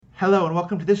Hello and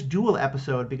welcome to this dual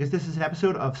episode because this is an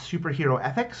episode of Superhero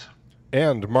Ethics.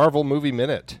 And Marvel Movie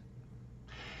Minute.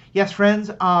 Yes,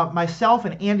 friends, myself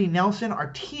and Andy Nelson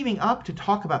are teaming up to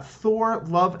talk about Thor,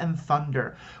 Love and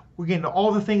Thunder. We're getting to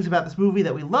all the things about this movie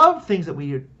that we love, things that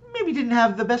we maybe didn't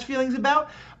have the best feelings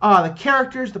about, the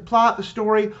characters, the plot, the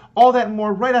story, all that and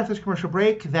more right after this commercial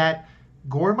break that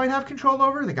Gore might have control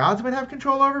over, the gods might have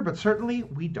control over, but certainly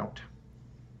we don't.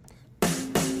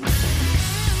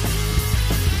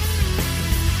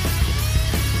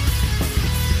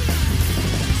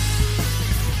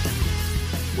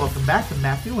 Welcome back to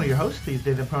Matthew, one of your hosts, these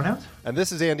days and pronouns. And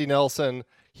this is Andy Nelson,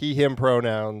 he, him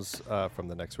pronouns from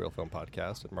the Next Real Film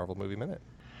Podcast at Marvel Movie Minute.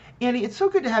 Andy, it's so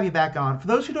good to have you back on. For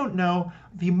those who don't know,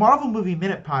 the Marvel Movie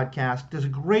Minute podcast does a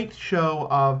great show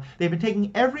of, they've been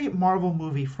taking every Marvel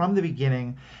movie from the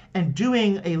beginning and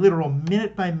doing a literal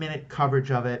minute-by-minute coverage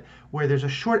of it, where there's a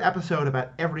short episode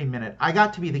about every minute. I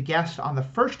got to be the guest on the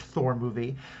first Thor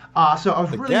movie, so I was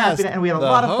really happy, and we had a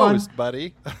lot of fun. The host,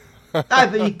 buddy.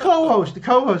 The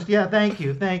co-host. Yeah, thank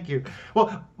you.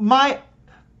 Well,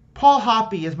 Paul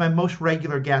Hoppy is my most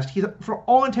regular guest. He's, for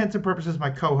all intents and purposes, my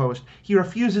co-host. He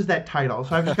refuses that title,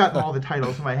 so I've just gotten all the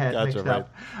titles in my head mixed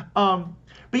up.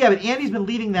 But Andy's been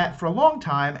leading that for a long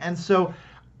time, and so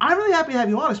I'm really happy to have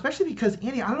you on, especially because,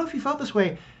 Andy, I don't know if you felt this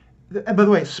way. And by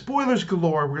the way, spoilers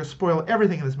galore. We're going to spoil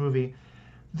everything in this movie.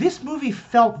 This movie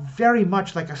felt very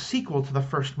much like a sequel to the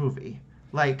first movie.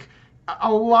 Like,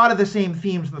 a lot of the same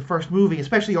themes in the first movie,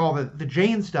 especially all the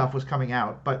Jane stuff was coming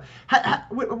out. But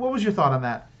what was your thought on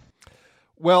that?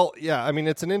 Well, yeah, I mean,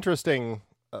 it's an interesting...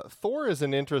 Thor is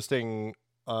an interesting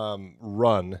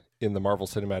run in the Marvel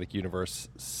Cinematic Universe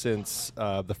since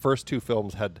the first two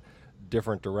films had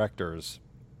different directors,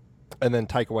 and then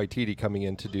Taika Waititi coming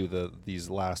in to do these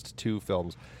last two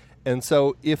films. And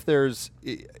so if there's...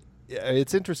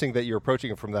 It's interesting that you're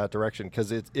approaching it from that direction,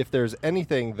 because if there's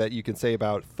anything that you can say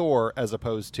about Thor as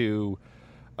opposed to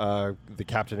the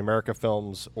Captain America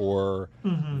films or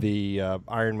the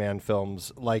Iron Man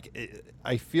films,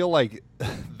 I feel like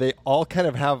they all kind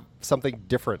of have something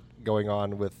different going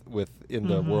on within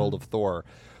the world of Thor.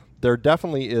 There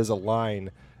definitely is a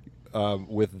line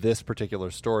with this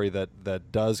particular story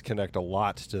that does connect a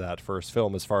lot to that first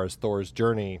film as far as Thor's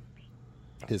journey,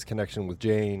 his connection with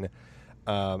Jane,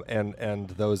 and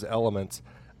those elements.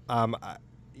 But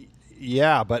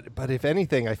if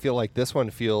anything, I feel like this one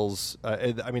feels,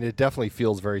 it definitely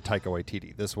feels very Taika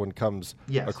Waititi. This one comes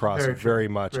across very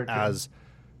much as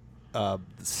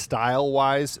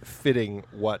style-wise fitting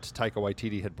what Taika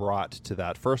Waititi had brought to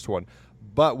that first one.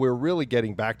 But we're really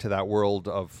getting back to that world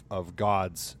of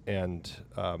gods and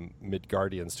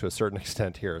Midgardians to a certain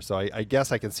extent here. So I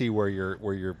guess I can see where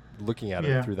you're looking at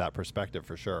it through that perspective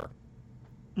for sure.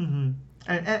 Mm-hmm.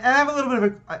 And I have a little bit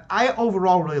of I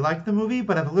overall really like the movie,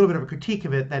 but I have a little bit of a critique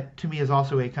of it that to me is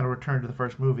also a kind of return to the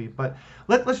first movie. But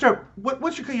let's start.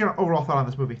 What's your overall thought on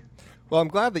this movie? Well, I'm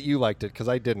glad that you liked it because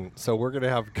I didn't. So we're going to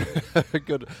have a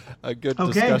good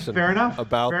discussion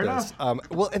about this.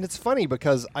 Well, and it's funny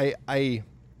because I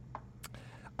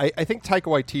think Taika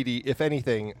Waititi, if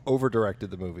anything, over-directed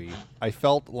the movie. I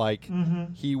felt like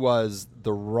he was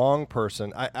the wrong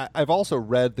person. I've also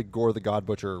read the Gore the God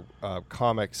Butcher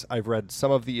comics. I've read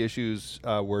some of the issues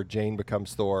where Jane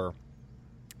becomes Thor.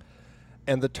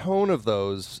 And the tone of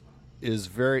those is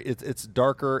it's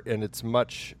darker and it's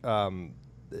much...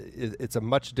 it's a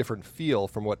much different feel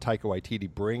from what Taika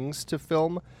Waititi brings to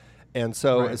film. And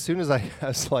so as soon as I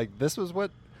was like, this was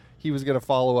what he was going to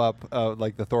follow up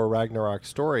like the Thor Ragnarok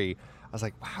story, I was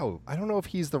like, wow, I don't know if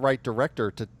he's the right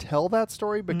director to tell that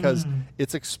story because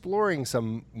it's exploring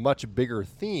some much bigger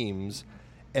themes,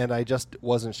 and I just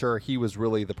wasn't sure he was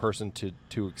really the person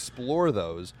to explore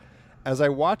those. As I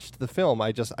watched the film,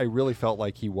 I really felt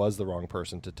like he was the wrong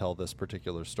person to tell this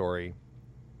particular story.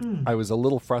 I was a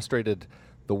little frustrated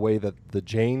the way that the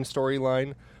Jane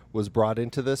storyline was brought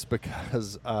into this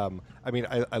because,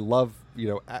 I love,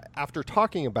 after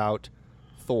talking about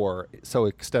Thor so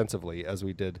extensively as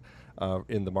we did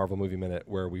in the Marvel Movie Minute,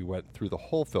 where we went through the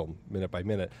whole film minute by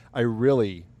minute, I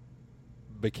really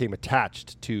became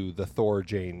attached to the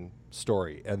Thor-Jane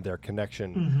story and their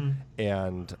connection,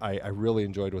 and I really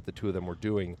enjoyed what the two of them were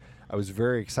doing. I was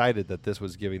very excited that this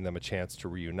was giving them a chance to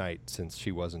reunite since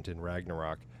she wasn't in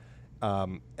Ragnarok.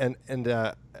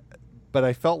 But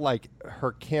I felt like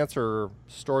her cancer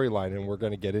storyline, and we're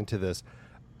going to get into this,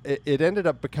 it ended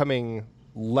up becoming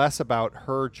less about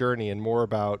her journey and more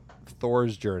about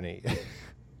Thor's journey,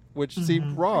 which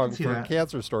seemed wrong for a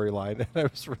cancer storyline. And I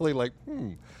was really like,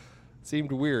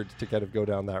 seemed weird to kind of go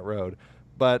down that road.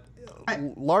 But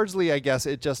largely, I guess,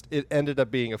 it ended up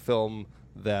being a film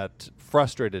that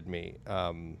frustrated me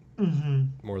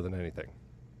more than anything.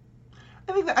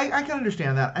 I think that I can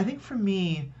understand that. I think for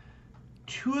me,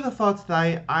 two of the thoughts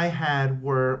that I had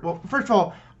were, well, first of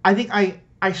all, I think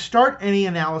I start any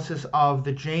analysis of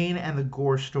the Jane and the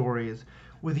Gore stories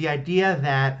with the idea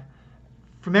that,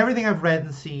 from everything I've read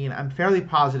and seen, I'm fairly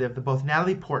positive that both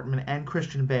Natalie Portman and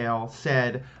Christian Bale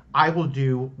said, I will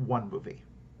do one movie.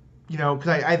 You know,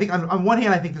 because I think on one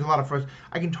hand, I think there's a lot of frustration.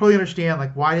 I can totally understand,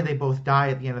 like, why did they both die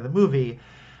at the end of the movie?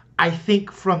 I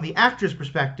think from the actor's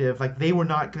perspective, like, they were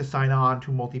not going to sign on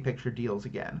to multi-picture deals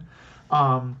again.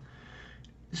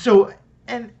 So,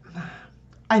 and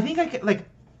I think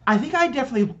I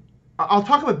definitely, I'll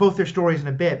talk about both their stories in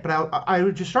a bit, but I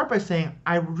would just start by saying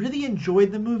I really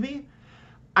enjoyed the movie.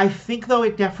 I think, though,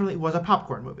 it definitely was a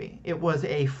popcorn movie. It was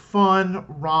a fun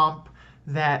romp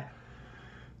that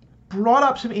brought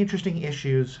up some interesting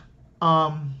issues.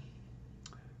 I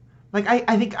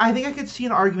think I could see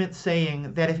an argument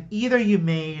saying that if either you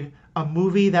made a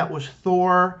movie that was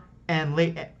Thor and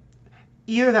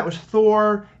either that was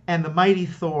Thor and the Mighty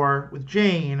Thor with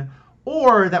Jane,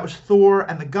 or that was Thor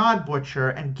and the God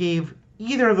Butcher, and gave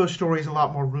either of those stories a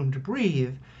lot more room to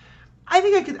breathe, I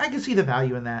think I could see the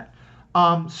value in that.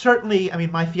 Certainly, I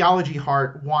mean, my theology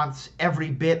heart wants every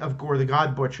bit of Gore the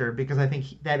God Butcher, because I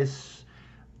think that is,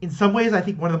 in some ways, I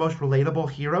think one of the most relatable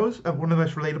heroes, one of the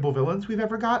most relatable villains we've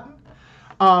ever gotten.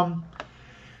 And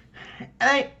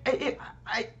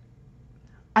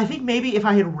I think maybe if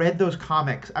I had read those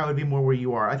comics, I would be more where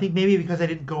you are. I think maybe because I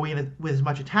didn't go in with as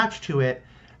much attached to it,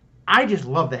 I just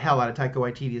love the hell out of Taika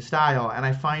Waititi's style, and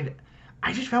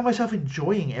I just found myself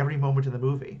enjoying every moment of the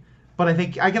movie. But I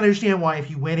think I can understand why if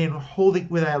you went in holding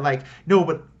with a, like, no,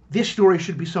 but this story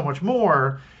should be so much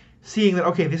more, seeing that,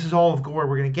 okay, this is all of Gore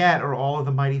we're going to get, or all of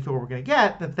the Mighty Thor we're going to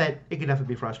get, that it can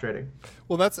definitely be frustrating.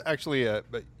 Well, that's actually an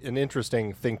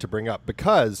interesting thing to bring up,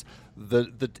 because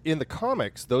in the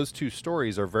comics, those two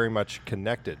stories are very much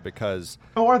connected, because...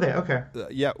 Oh, are they? Okay.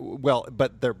 Yeah, well,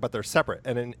 but they're separate.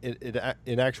 And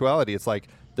in actuality, it's like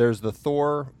there's the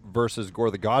Thor versus Gore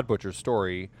the God Butcher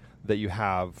story that you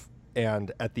have,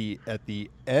 and at the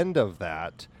end of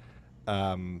that...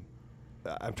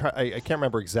 I can't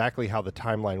remember exactly how the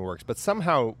timeline works, but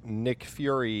somehow Nick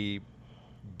Fury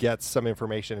gets some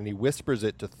information and he whispers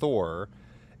it to Thor,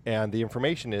 and the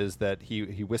information is that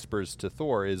he whispers to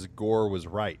Thor is Gore was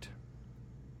right.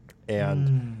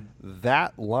 And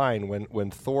that line, when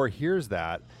Thor hears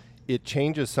that, it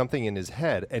changes something in his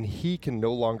head, and he can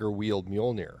no longer wield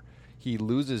Mjolnir. He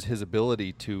loses his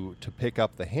ability to pick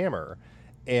up the hammer,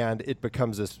 and it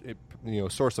becomes this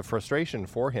source of frustration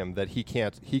for him that he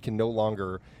can no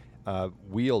longer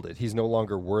wield it. He's no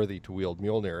longer worthy to wield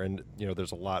Mjolnir. And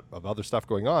there's a lot of other stuff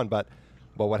going on, but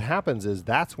what happens is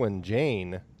that's when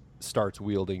Jane starts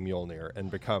wielding Mjolnir and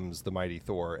becomes the Mighty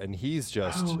Thor, and he's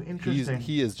just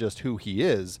he is just who he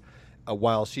is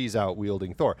while she's out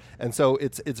wielding Thor. And so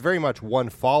it's very much one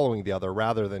following the other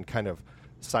rather than kind of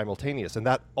simultaneous. And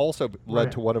that also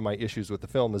led to one of my issues with the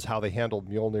film, is how they handled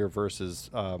Mjolnir versus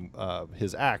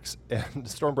his axe and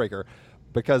Stormbreaker,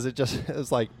 because it just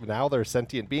is like, now they're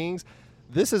sentient beings.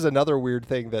 This is another weird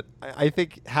thing that I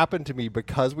think happened to me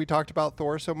because we talked about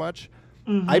Thor so much.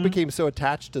 I became so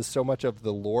attached to so much of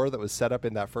the lore that was set up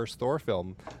in that first Thor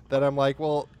film that I'm like,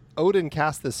 well, Odin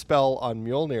cast this spell on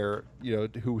Mjolnir,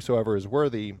 whosoever is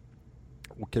worthy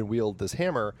can wield this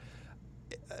hammer.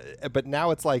 But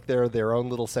now it's like they're their own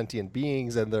little sentient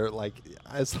beings, and they're like,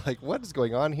 it's like, what is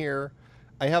going on here?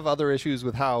 I have other issues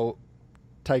with how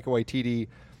Taika Waititi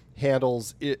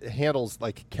handles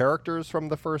like characters from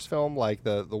the first film, like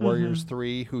the Warriors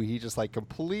 3, who he just like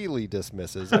completely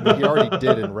dismisses. I mean, he already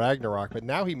did in Ragnarok, but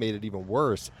now he made it even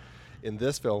worse in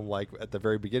this film. Like at the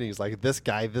very beginning, he's like, this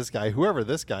guy, whoever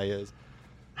this guy is.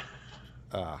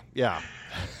 Yeah.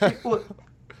 Well,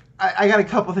 I got a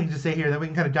couple things to say here, then we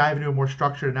can kind of dive into a more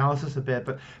structured analysis a bit.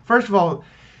 But first of all,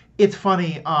 it's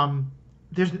funny.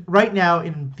 There's right now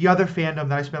in the other fandom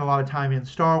that I spend a lot of time in,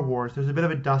 Star Wars, there's a bit of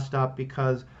a dust up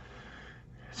because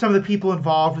some of the people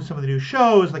involved with some of the new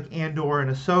shows, like Andor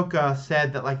and Ahsoka,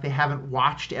 said that like they haven't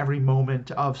watched every moment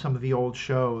of some of the old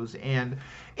shows, and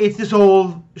it's this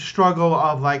old struggle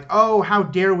of like, oh, how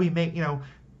dare we make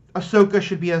Ahsoka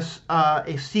should be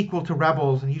a sequel to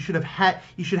Rebels, and you should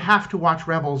have to watch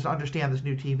Rebels to understand this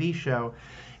new TV show.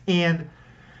 And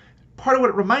part of what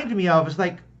it reminded me of is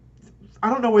like, I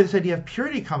don't know where this idea of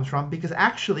purity comes from, because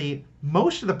actually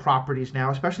most of the properties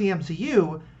now, especially the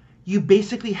MCU, you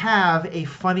basically have a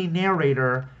funny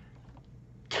narrator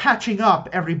catching up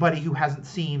everybody who hasn't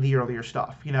seen the earlier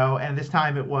stuff, and this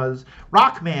time it was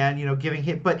Rockman, giving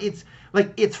hit, but it's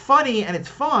like, it's funny and it's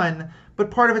fun, but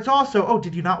part of it's also, oh,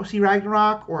 did you not see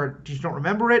Ragnarok, or you don't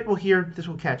remember it? Well, here, this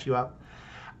will catch you up.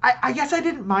 I guess I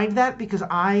didn't mind that because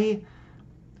I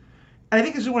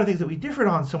think this is one of the things that we differed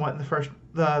on somewhat in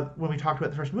when we talked about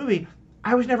the first movie.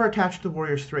 I was never attached to the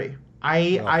Warriors 3.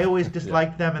 I always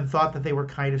disliked them and thought that they were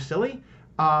kind of silly.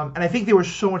 And I think they were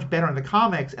so much better in the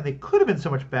comics, and they could have been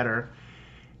so much better.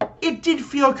 It did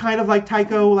feel kind of like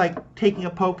Taiko, like, taking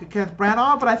a poke at Kenneth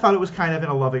Branagh, but I thought it was kind of in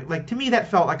a loving, like, to me that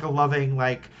felt like a loving,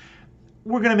 like,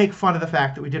 we're going to make fun of the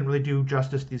fact that we didn't really do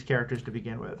justice to these characters to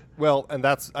begin with. Well, and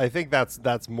I think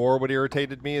that's more what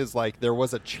irritated me, is like there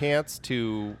was a chance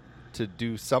to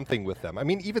do something with them. I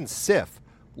mean, even Sif,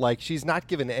 like, she's not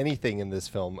given anything in this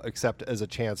film except as a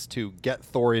chance to get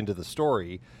Thor into the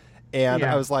story. And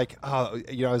I was like, oh,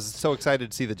 I was so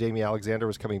excited to see that Jamie Alexander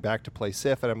was coming back to play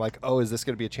Sif. And I'm like, oh, is this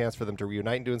going to be a chance for them to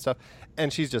reunite and doing stuff?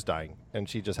 And she's just dying. And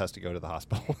she just has to go to the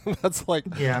hospital. That's like,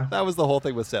 that was the whole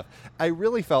thing with Sif. I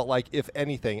really felt like, if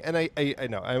anything, and I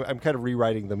know I'm kind of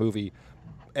rewriting the movie.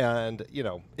 And,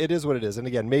 it is what it is. And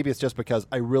again, maybe it's just because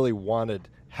I really wanted,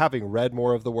 having read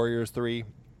more of the Warriors 3,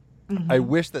 I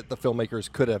wish that the filmmakers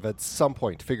could have at some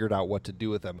point figured out what to do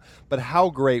with them. But how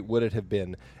great would it have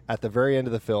been at the very end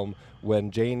of the film when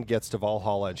Jane gets to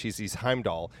Valhalla and she sees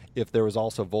Heimdall if there was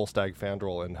also Volstagg,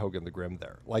 Fandral, and Hogun the Grim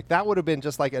there? Like, that would have been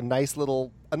just like a nice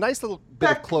little bit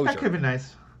of closure. That could have been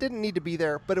nice. Didn't need to be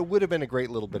there, but it would have been a great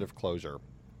little bit of closure.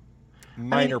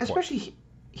 Minor point. Especially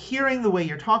hearing the way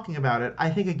you're talking about it, I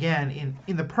think, again,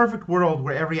 in the perfect world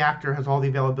where every actor has all the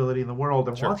availability in the world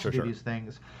and wants to do these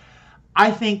things,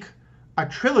 I think a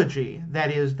trilogy,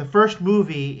 that is, the first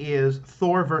movie is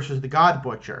Thor versus the God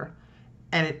Butcher,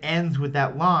 and it ends with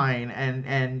that line, and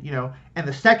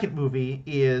the second movie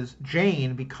is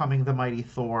Jane becoming the Mighty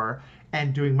Thor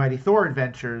and doing Mighty Thor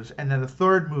adventures, and then the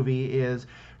third movie is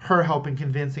her helping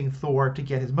convincing Thor to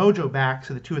get his mojo back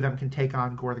so the two of them can take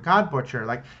on Gore the God Butcher.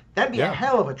 Like, that'd be a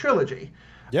hell of a trilogy.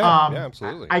 Yeah,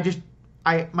 absolutely.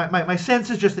 My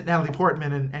sense is just that Natalie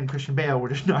Portman and Christian Bale were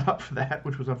just not up for that,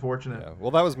 which was unfortunate. Yeah.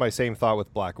 Well, that was my same thought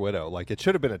with Black Widow. Like, it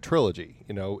should have been a trilogy.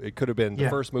 It could have been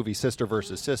the first movie, sister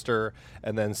versus sister,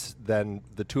 and then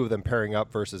the two of them pairing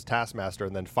up versus Taskmaster,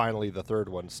 and then finally the third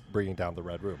one bringing down the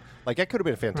Red Room. Like, it could have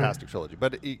been a fantastic trilogy.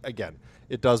 But again,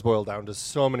 it does boil down to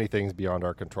so many things beyond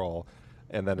our control.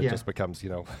 And then it just becomes,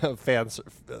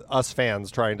 us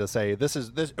fans trying to say, this.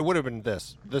 It would have been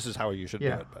this. This is how you should do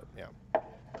it. But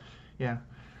yeah.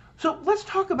 So let's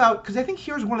talk about, because I think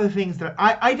here's one of the things that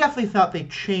I definitely thought they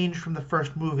changed from the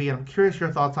first movie, and I'm curious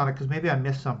your thoughts on it, because maybe I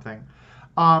missed something.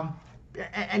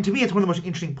 And to me, it's one of the most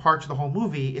interesting parts of the whole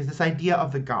movie is this idea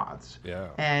of the gods. Yeah.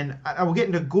 And I will get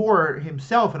into Gore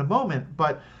himself in a moment,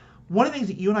 but one of the things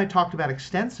that you and I talked about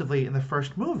extensively in the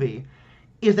first movie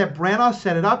is that Branagh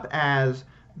set it up as,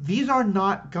 these are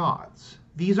not gods.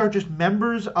 These are just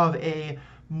members of a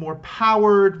more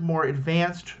powered, more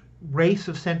advanced race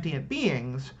of sentient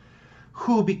beings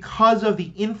who, because of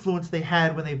the influence they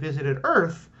had when they visited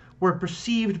Earth, were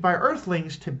perceived by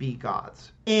Earthlings to be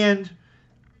gods. And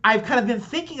I've kind of been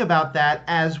thinking about that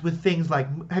as with things like,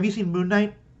 have you seen Moon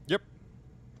Knight? Yep.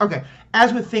 Okay.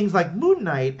 As with things like Moon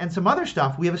Knight and some other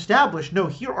stuff, we have established, no,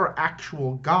 here are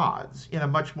actual gods in a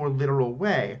much more literal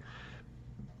way.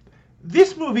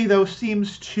 This movie, though,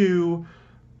 seems to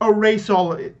erase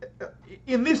all...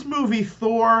 In this movie,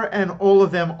 Thor and all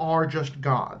of them are just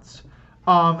gods.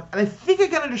 And I think I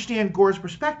can understand Gore's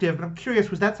perspective, but I'm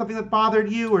curious, was that something that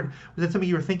bothered you, or was that something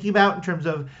you were thinking about in terms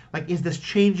of, like, is this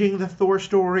changing the Thor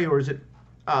story, or is it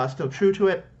still true to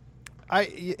it?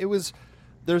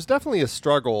 There's definitely a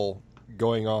struggle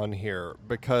going on here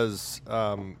because,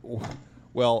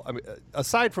 well, I mean,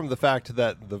 aside from the fact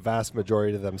that the vast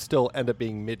majority of them still end up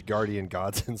being Midgardian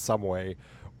gods in some way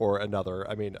or another.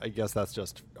 I mean, I guess that's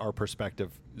just our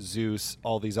perspective. Zeus,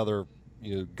 all these other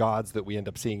gods that we end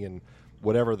up seeing in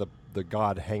whatever the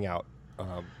god hangout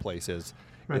place is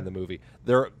in the movie.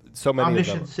 There are so many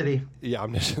Omniscient of them. City. Yeah,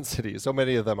 Omniscient City. So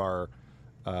many of them are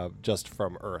just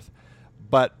from Earth.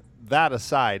 But that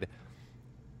aside,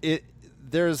 they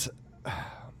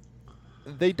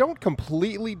don't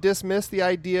completely dismiss the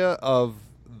idea of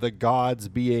the gods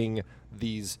being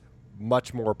these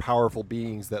much more powerful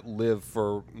beings that live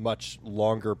for much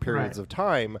longer periods of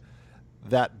time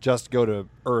that just go to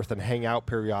Earth and hang out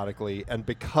periodically. And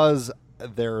because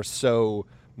they're so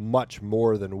much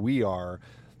more than we are,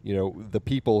 the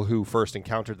people who first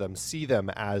encountered them see them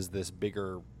as this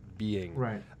bigger being.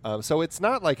 Right. So it's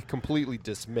not like completely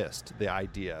dismissed, the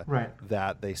idea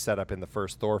that they set up in the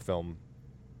first Thor film.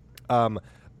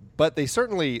 But they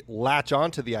certainly latch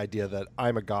on to the idea that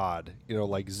I'm a god.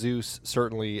 Like Zeus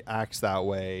certainly acts that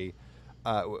way.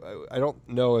 I don't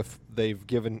know if they've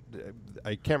given.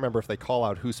 I can't remember if they call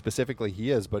out who specifically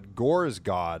he is, but Gor's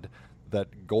god,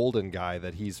 that golden guy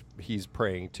that he's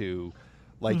praying to,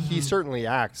 like he certainly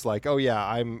acts like, oh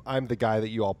yeah, I'm the guy that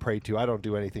you all pray to. I don't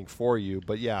do anything for you,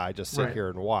 but yeah, I just sit here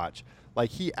and watch.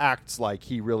 Like he acts like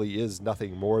he really is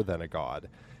nothing more than a god.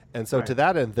 And so to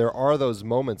that end, there are those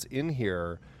moments in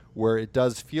here where it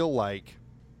does feel like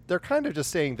they're kind of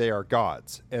just saying they are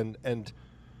gods, and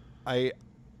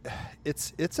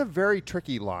it's a very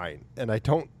tricky line, and I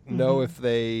don't know if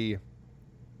they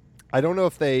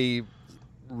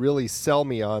really sell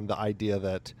me on the idea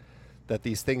that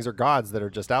these things are gods that are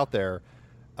just out there,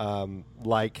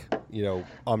 like, you know,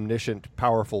 omniscient,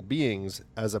 powerful beings,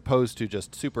 as opposed to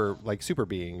just super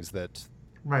beings that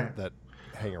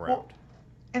hang around. Well,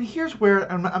 and here's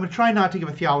where I'm going to try not to give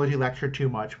a theology lecture too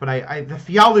much, but the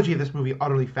theology of this movie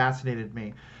utterly fascinated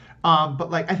me.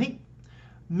 But like, I think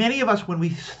many of us, when we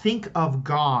think of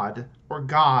God or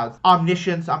gods,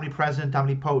 omniscience, omnipresent,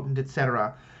 omnipotent,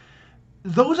 etc.,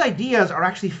 those ideas are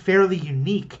actually fairly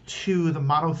unique to the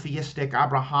monotheistic,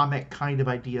 Abrahamic kind of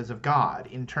ideas of God,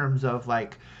 in terms of,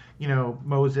 like, you know,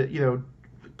 Moses, you know,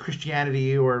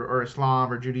 Christianity or Islam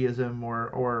or Judaism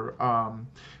or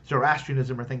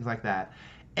Zoroastrianism or things like that.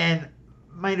 And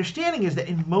my understanding is that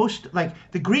in most, like,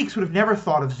 the Greeks would have never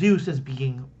thought of Zeus as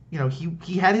being, you know,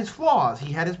 he had his flaws,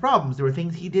 he had his problems, there were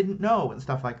things he didn't know and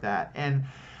stuff like that. And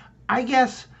I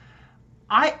guess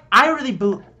I really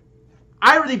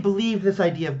believe this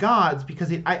idea of gods, because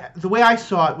the way I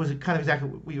saw it was kind of exactly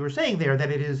what you were saying there, that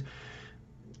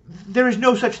there is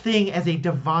no such thing as a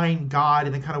divine God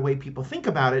in the kind of way people think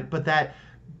about it, but that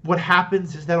what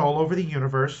happens is that all over the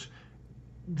universe,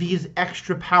 these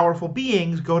extra powerful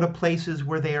beings go to places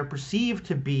where they are perceived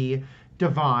to be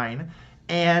divine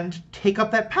and take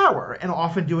up that power, and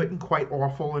often do it in quite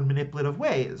awful and manipulative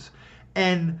ways.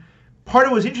 And part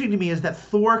of what's interesting to me is that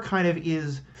Thor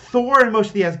and most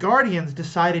of the Asgardians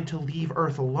decided to leave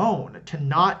Earth alone, to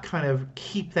not kind of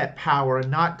keep that power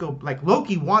and not go, like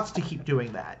Loki wants to keep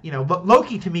doing that, you know, but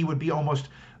Loki to me would be almost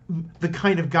the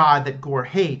kind of god that Gorr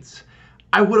hates.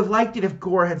 I would have liked it if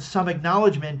Gorr had some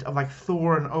acknowledgement of, like,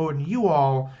 Thor and Odin,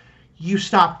 you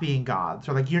stopped being gods,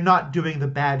 or like, you're not doing the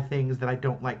bad things that I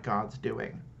don't like gods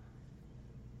doing.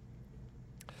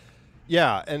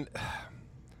 Yeah, and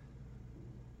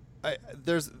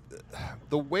there's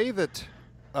the way that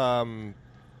the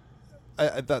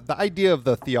idea of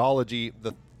the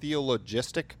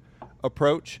theologistic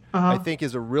approach, I think,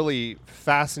 is a really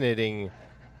fascinating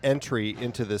entry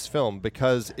into this film,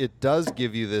 because it does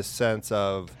give you this sense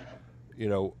of, you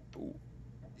know,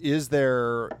 is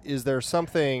there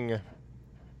something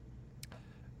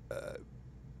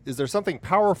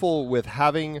powerful with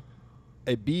having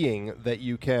a being that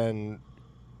you can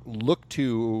look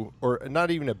to, or not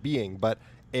even a being, but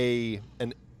a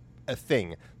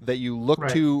thing that you look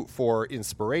to for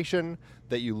inspiration,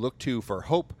 that you look to for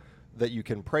hope, that you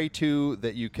can pray to,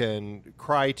 that you can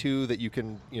cry to, that you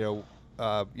can,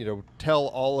 tell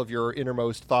all of your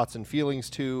innermost thoughts and feelings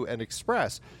to and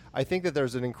express. I think that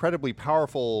there's an incredibly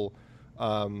powerful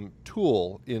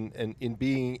tool in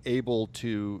being able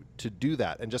to do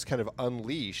that and just kind of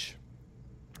unleash.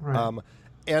 Right.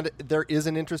 And there is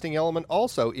an interesting element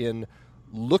also in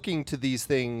looking to these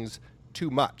things too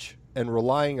much and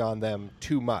relying on them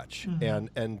too much. Mm-hmm.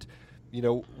 And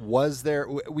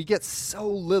we get so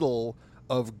little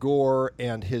of Gorr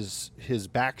and his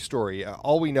backstory.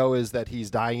 All we know is that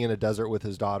he's dying in a desert with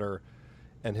his daughter,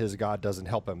 and his god doesn't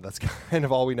help him. That's kind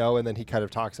of all we know. And then he kind of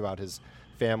talks about his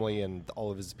family and all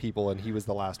of his people, and he was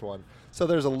the last one. So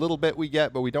there's a little bit we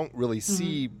get, but we don't really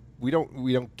see. We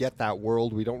don't get that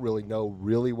world. We don't really know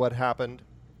really what happened.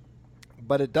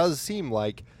 But it does seem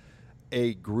like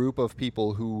a group of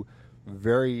people who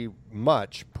very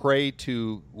much pray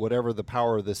to whatever the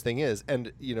power of this thing is,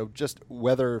 and just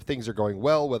whether things are going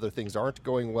well, whether things aren't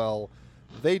going well,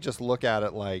 they just look at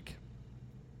it like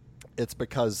it's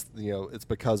because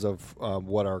of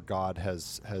what our God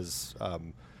has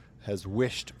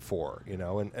wished for,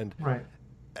 and right.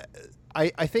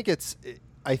 I think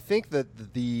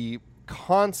that the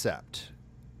concept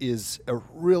is a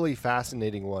really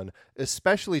fascinating one,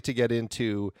 especially to get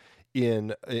into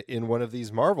in one of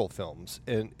these Marvel films,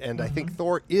 and I think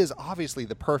Thor is obviously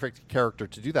the perfect character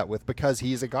to do that with, because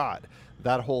he's a god.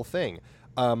 That whole thing.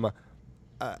 I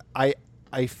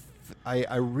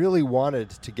really wanted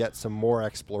to get some more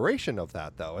exploration of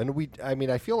that, though, and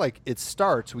I feel like it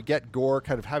starts. We get Gorr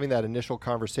kind of having that initial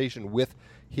conversation with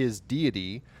his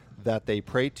deity that they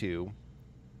pray to,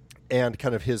 and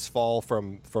kind of his fall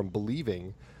from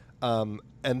believing.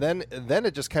 And then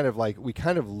it just kind of like, we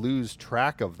kind of lose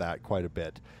track of that quite a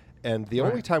bit. And the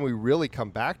only time we really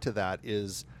come back to that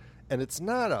is, and it's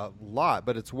not a lot,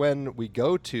 but it's when we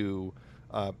go to,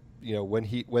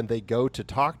 when they go to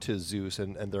talk to Zeus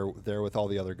and they're there with all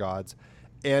the other gods,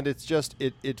 and it's just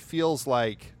it feels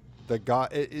like the god.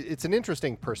 It's an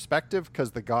interesting perspective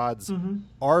because the gods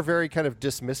are very kind of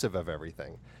dismissive of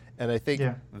everything, and I think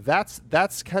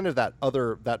that's kind of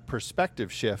that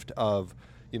perspective shift of,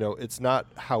 it's not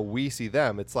how we see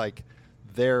them. It's like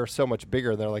they're so much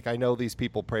bigger. They're like, I know these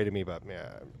people pray to me, but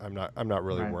I'm not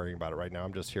really worrying about it right now.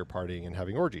 I'm just here partying and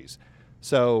having orgies.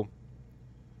 So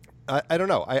I don't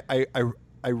know.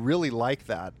 I really like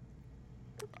that.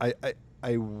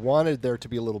 I wanted there to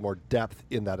be a little more depth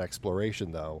in that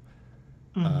exploration, though.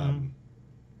 And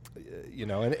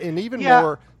even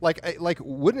more like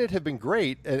wouldn't it have been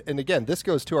great? And again, this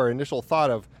goes to our initial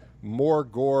thought of more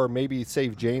gore, maybe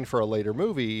save Jane for a later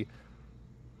movie.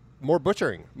 More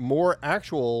butchering, more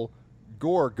actual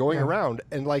gore going around,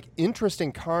 and like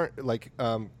interesting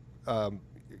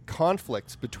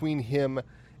conflicts between him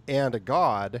and a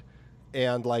god,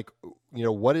 and like,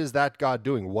 what is that god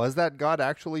doing? Was that god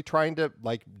actually trying to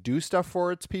like do stuff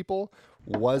for its people?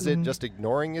 Was it just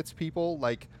ignoring its people?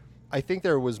 Like, I think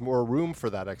there was more room for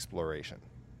that exploration.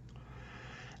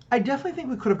 I definitely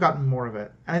think we could have gotten more of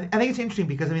it. And I think it's interesting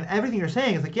because, everything you're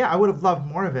saying is like, I would have loved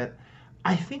more of it.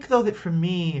 I think, though, that for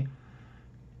me,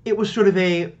 it was sort of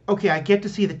I get to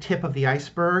see the tip of the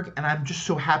iceberg, and I'm just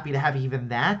so happy to have even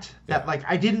that like,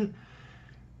 I didn't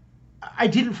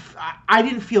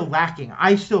feel lacking.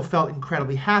 I still felt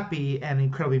incredibly happy and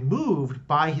incredibly moved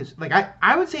by his, like,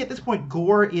 I would say at this point,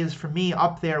 Gore is, for me,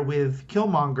 up there with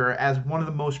Killmonger as one of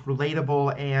the most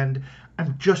relatable, and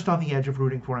I'm just on the edge of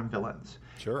rooting for him villains.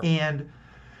 Sure. And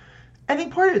I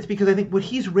think part of it's because I think what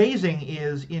he's raising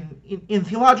is in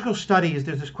theological studies,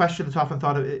 there's this question that's often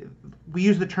thought of, we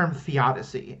use the term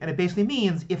theodicy, and it basically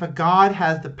means if a god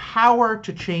has the power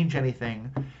to change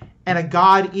anything, and a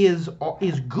god is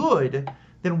good,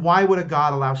 then why would a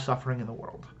god allow suffering in the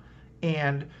world?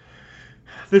 And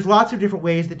there's lots of different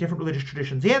ways that different religious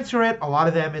traditions answer it. A lot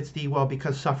of them, it's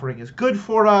because suffering is good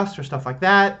for us, or stuff like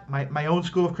that. My own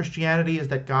school of Christianity is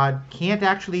that God can't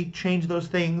actually change those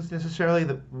things necessarily,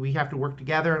 that we have to work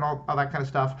together and all that kind of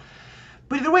stuff.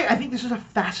 But either way, I think this is a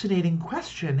fascinating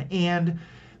question. And,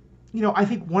 I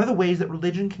think one of the ways that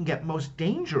religion can get most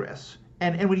dangerous,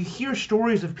 and when you hear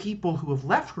stories of people who have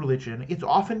left religion, it's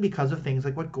often because of things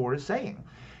like what Gore is saying.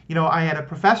 I had a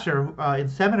professor in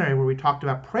seminary where we talked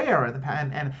about prayer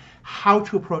and how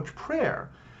to approach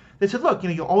prayer. They said, look,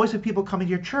 you'll always have people coming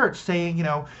to your church saying,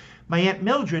 my Aunt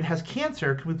Mildred has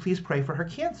cancer. Can we please pray for her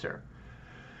cancer?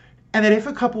 And then if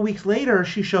a couple weeks later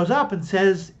she shows up and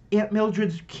says, Aunt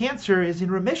Mildred's cancer is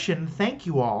in remission, thank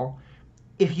you all.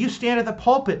 If you stand at the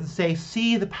pulpit and say,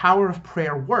 see, the power of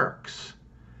prayer works,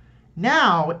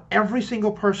 now every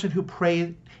single person who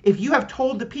prays, if you have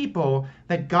told the people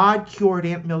that God cured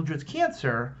Aunt Mildred's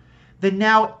cancer, then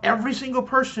now every single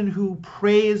person who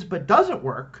prays but doesn't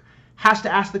work has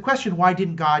to ask the question, why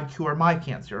didn't God cure my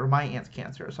cancer or my aunt's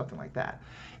cancer or something like that?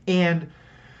 And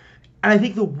I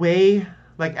think the way,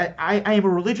 like, I am a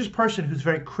religious person who's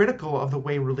very critical of the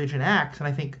way religion acts, and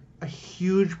I think a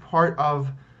huge part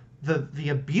of the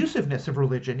abusiveness of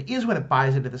religion is when it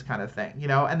buys into this kind of thing,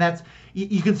 and that's,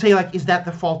 you can say, like, is that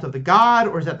the fault of the god,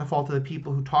 or is that the fault of the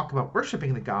people who talk about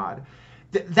worshiping the god?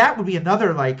 That would be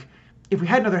another, like, if we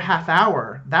had another half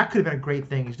hour, that could have been a great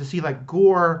thing, is to see, like,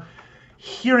 Gore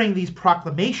hearing these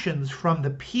proclamations from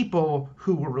the people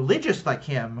who were religious like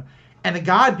him, and the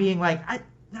god being like,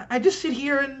 I just sit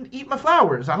here and eat my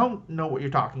flowers. I don't know what you're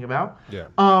talking about. Yeah.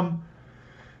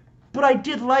 But I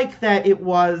did like that it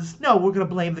was, no, we're going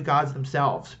to blame the gods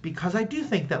themselves. Because I do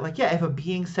think that, like, if a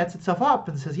being sets itself up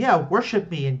and says, worship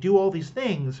me and do all these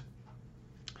things.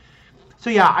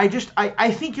 So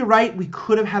I think you're right. We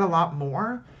could have had a lot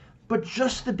more. But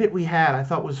just the bit we had, I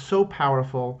thought was so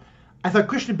powerful. I thought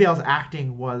Christian Bale's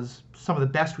acting was some of the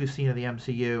best we've seen in the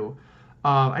MCU.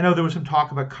 I know there was some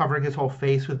talk about covering his whole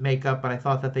face with makeup, but I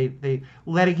thought that they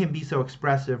letting him be so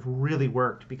expressive really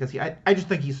worked, because I just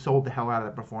think he sold the hell out of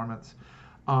that performance.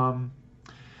 So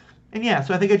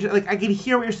I think I can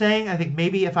hear what you're saying. I think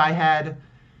maybe if I had,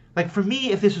 like, for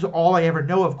me, if this is all I ever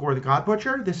know of Gore the God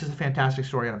Butcher, this is a fantastic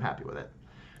story and I'm happy with it.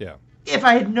 Yeah. If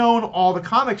I had known all the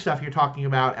comic stuff you're talking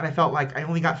about and I felt like I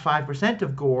only got 5%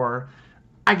 of Gore,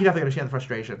 I could definitely understand the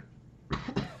frustration.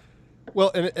 Well,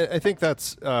 and I think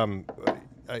that's,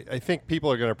 I think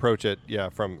people are going to approach it,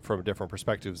 from different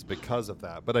perspectives because of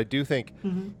that. But I do think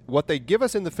what they give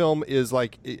us in the film is,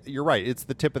 like, you're right, it's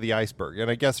the tip of the iceberg.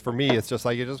 And I guess for me, it's just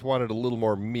like, I just wanted a little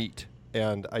more meat.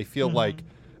 And I feel like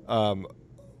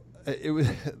it was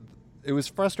it was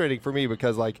frustrating for me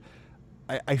because like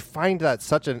I find that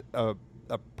such a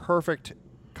perfect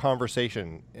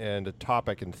conversation and a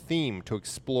topic and theme to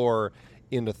explore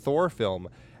in the Thor film.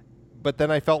 But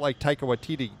then I felt like Taika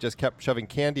Waititi just kept shoving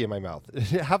candy in my mouth.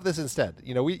 Have this instead.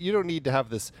 You know, you don't need to have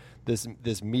this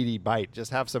meaty bite.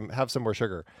 Just have some more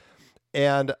sugar.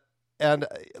 And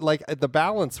like the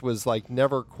balance was like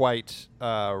never quite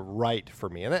right for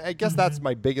me. And I guess that's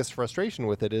my biggest frustration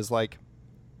with it is like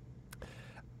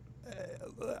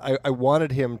I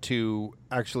wanted him to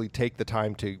actually take the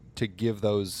time to give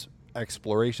those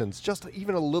explorations just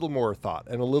even a little more thought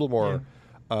and a little more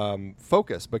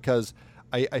focus, because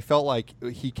I felt like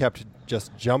he kept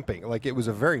just jumping. Like it was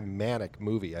a very manic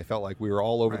movie. I felt like we were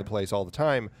all over the place all the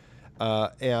time.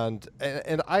 And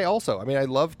I also, I mean, I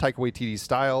love Taika Waititi's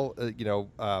style.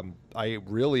 I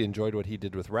really enjoyed what he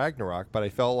did with Ragnarok, but I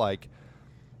felt like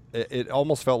it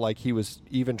almost felt like he was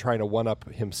even trying to one-up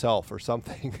himself or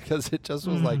something, because it just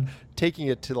was like taking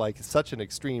it to like such an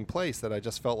extreme place that I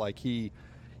just felt like he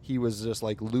was just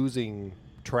like losing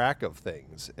track of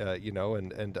things, and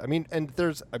I mean,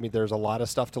 there's a lot of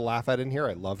stuff to laugh at in here.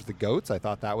 I loved the goats. I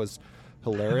thought that was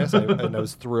hilarious. And I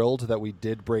was thrilled that we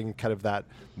did bring kind of that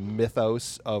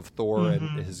mythos of Thor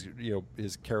and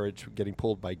his carriage getting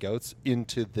pulled by goats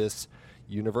into this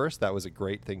universe. That was a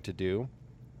great thing to do.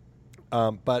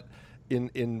 But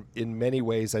in many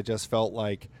ways, I just felt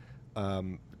like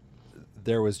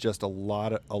there was just a lot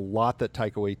that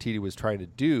Taika Waititi was trying to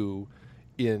do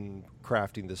in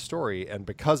crafting this story, and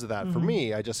because of that, for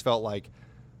me, I just felt like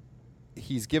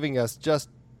he's giving us just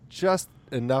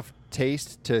enough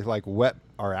taste to like whet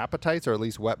our appetites, or at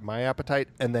least whet my appetite,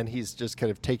 and then he's just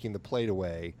kind of taking the plate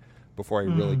away before I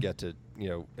really get to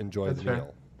enjoy the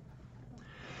meal.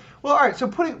 Well, all right. So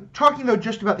talking though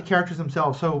just about the characters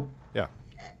themselves. So yeah,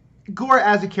 Gore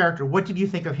as a character, what did you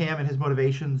think of him and his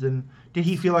motivations, and did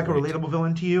he feel like a relatable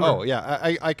villain to you? Oh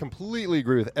yeah, I completely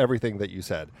agree with everything that you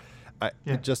said.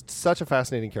 Just such a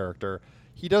fascinating character.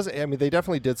 He does. I mean, they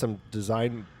definitely did some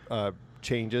design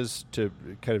changes to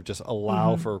kind of just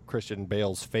allow for Christian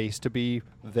Bale's face to be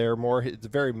there more. It's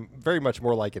very, very much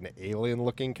more like an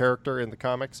alien-looking character in the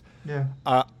comics. Yeah.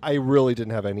 I really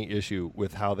didn't have any issue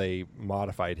with how they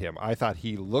modified him. I thought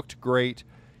he looked great.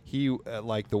 He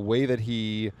like the way that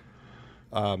he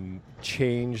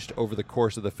changed over the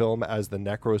course of the film as the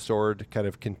Necrosword kind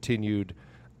of continued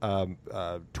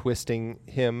twisting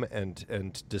him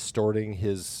and distorting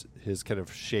his kind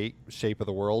of shape of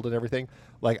the world and everything.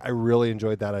 Like, I really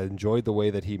enjoyed that. I enjoyed the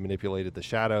way that he manipulated the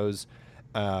shadows,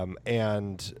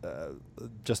 and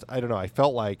just, I don't know, I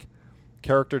felt like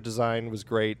character design was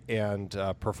great, and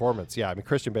performance. Yeah, I mean,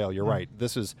 Christian Bale, you're right.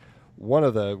 This is one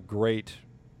of the great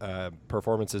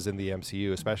performances in the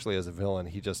MCU, especially as a villain.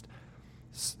 He just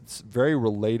very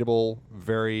relatable,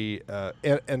 very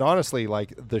and honestly,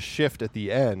 like the shift at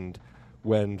the end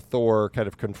when Thor kind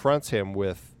of confronts him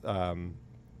with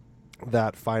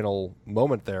that final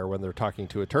moment there when they're talking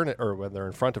to eternity, or when they're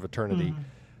in front of eternity,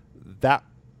 that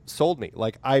sold me.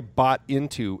 Like, I bought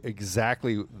into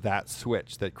exactly that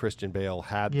switch that Christian Bale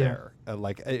had there.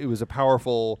 Like, it was a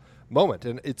powerful moment,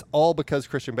 and it's all because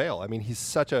Christian Bale. I mean, he's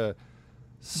such a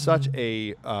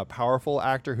powerful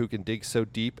actor who can dig so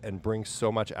deep and bring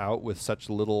so much out with such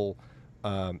little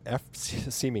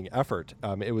seeming effort.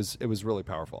 It was really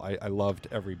powerful. I loved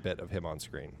every bit of him on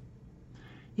screen.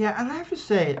 Yeah, and I have to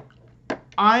say,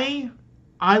 I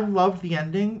loved the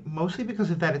ending mostly because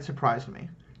of that. It surprised me.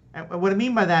 And what I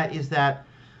mean by that is that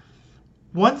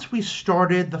once we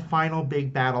started the final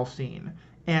big battle scene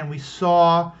and we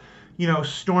saw,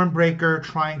 Stormbreaker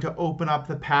trying to open up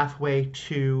the pathway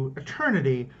to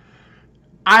eternity,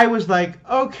 I was like,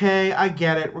 okay, I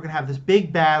get it. We're going to have this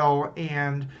big battle,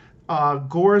 and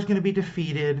Gore is going to be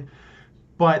defeated,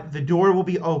 but the door will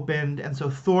be opened, and so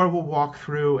Thor will walk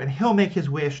through, and he'll make his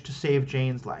wish to save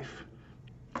Jane's life.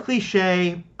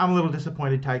 Cliche. I'm a little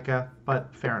disappointed, Taika,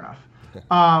 but fair enough.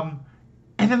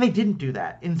 And then they didn't do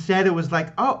that. Instead, it was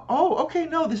like, oh, okay,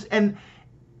 no, this, and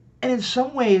in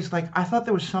some ways, like, I thought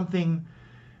there was something,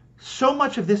 so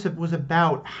much of this was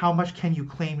about how much can you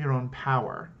claim your own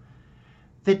power,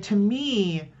 that to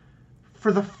me,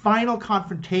 for the final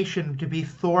confrontation to be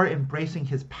Thor embracing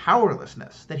his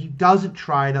powerlessness, that he doesn't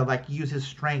try to, like, use his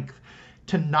strength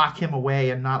to knock him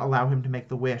away and not allow him to make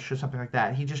the wish or something like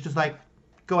that. He just is like,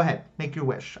 go ahead, make your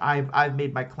wish. I've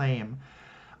made my claim.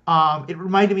 It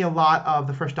reminded me a lot of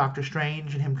the first Doctor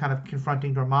Strange and him kind of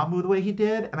confronting Dormammu the way he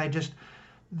did, and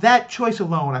that choice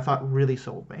alone, I thought, really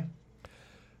sold me.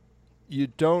 You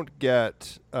don't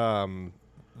get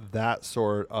that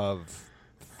sort of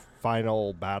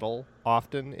final battle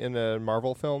often in a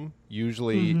Marvel film.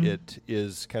 Usually it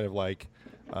is kind of like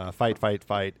fight, fight,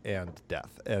 fight, and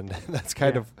death. And that's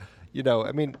kind of,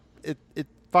 I mean,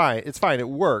 it's fine. It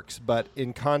works. But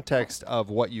in context of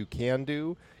what you can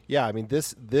do, yeah, I mean,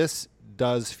 this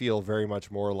does feel very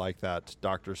much more like that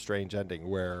Doctor Strange ending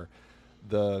where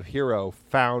the hero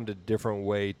found a different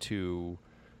way to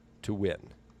win.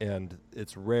 And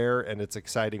it's rare and it's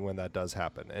exciting when that does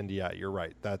happen. And yeah, you're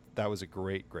right. That was a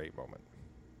great, great moment.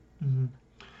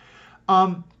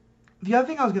 Mm-hmm. The other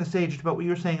thing I was going to say, just about what you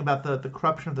were saying about the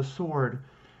corruption of the sword,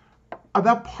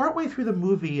 about partway through the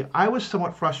movie, I was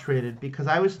somewhat frustrated because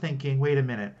I was thinking, wait a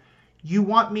minute, you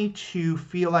want me to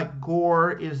feel like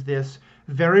Gore is this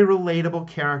very relatable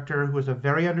character who has a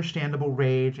very understandable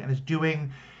rage and is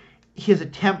doing his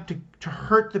attempt to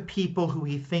hurt the people who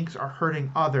he thinks are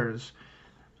hurting others,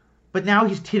 but now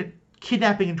he's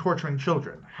kidnapping and torturing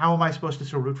children. How am I supposed to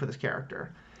still root for this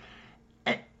character?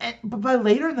 But by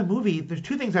later in the movie, there's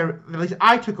two things at least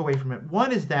I took away from it.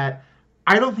 One is that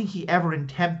I don't think he ever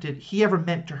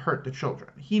meant to hurt the children.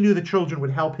 He knew the children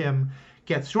would help him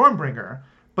get Stormbringer,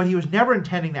 but he was never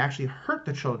intending to actually hurt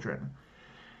the children.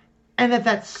 And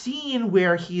that scene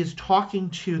where he is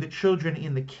talking to the children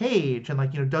in the cage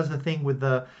and does the thing with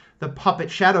the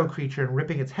puppet shadow creature and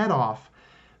ripping its head off,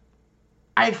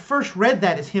 I at first read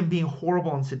that as him being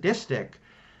horrible and sadistic.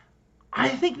 I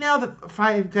think now that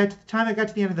I got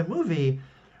to the end of the movie,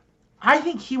 I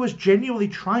think he was genuinely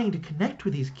trying to connect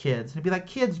with these kids and be like,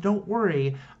 kids, don't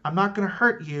worry. I'm not going to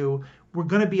hurt you. We're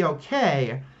going to be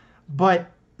okay. But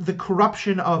the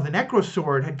corruption of the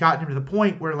Necrosword had gotten him to the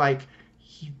point where,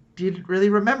 he didn't really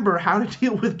remember how to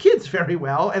deal with kids very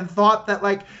well and thought that,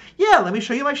 yeah, let me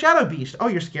show you my Shadow Beast. Oh,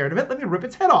 you're scared of it? Let me rip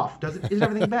its head off. Is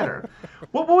everything better?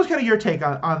 What was kind of your take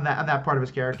on that part of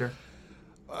his character?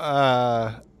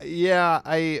 Yeah,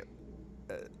 I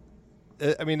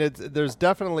mean, there's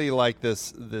definitely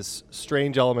this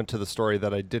strange element to the story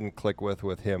that I didn't click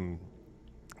with him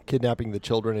kidnapping the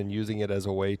children and using it as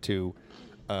a way to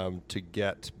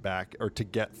get back or to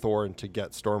get Thor and to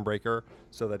get Stormbreaker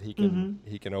so that he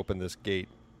can open this gate.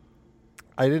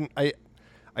 I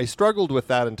struggled with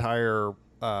that entire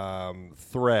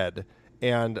thread,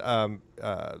 and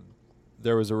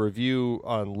there was a review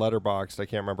on Letterboxd. I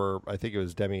can't remember. I think it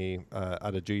was Demi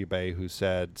Adejuyibe who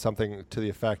said something to the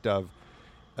effect of,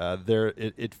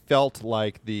 it felt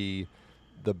like the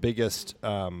biggest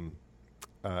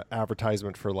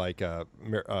advertisement for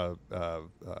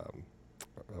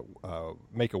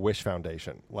Make-A-Wish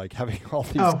Foundation, having all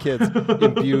these kids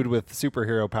imbued with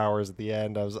superhero powers at the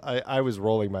end. I was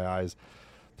rolling my eyes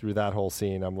through that whole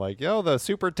scene. I'm like, yo, the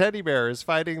super teddy bear is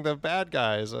fighting the bad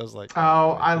guys. I was like,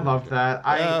 oh, I love that.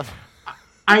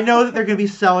 I know that they're going to be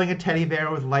selling a teddy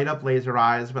bear with light up laser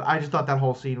eyes, but I just thought that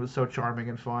whole scene was so charming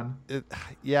and fun. It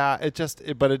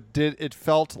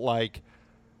felt like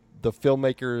the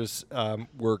filmmakers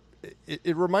were.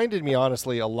 It reminded me,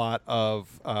 honestly, a lot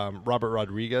of Robert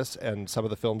Rodriguez and some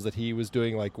of the films that he was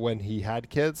doing, when he had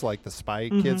kids, like the Spy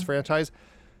Kids franchise.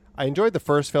 I enjoyed the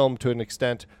first film to an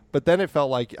extent, but then it felt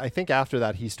like, I think after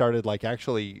that, he started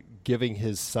actually giving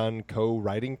his son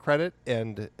co-writing credit,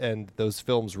 and those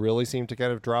films really seemed to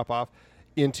kind of drop off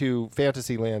into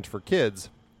fantasy land for kids.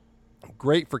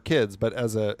 Great for kids, but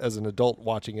as an adult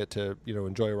watching it to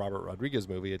enjoy a Robert Rodriguez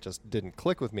movie, it just didn't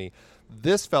click with me.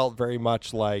 This felt very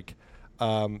much like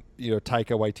Taika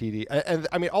Waititi, and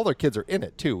I mean all their kids are in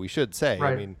it too. We should say,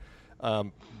 right. I mean,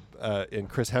 in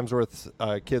Chris Hemsworth's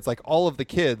kids, all of the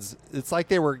kids, it's like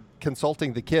they were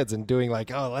consulting the kids and doing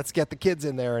let's get the kids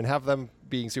in there and have them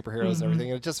being superheroes and everything.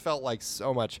 And it just felt like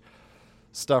so much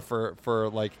stuff for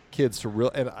kids to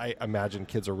and I imagine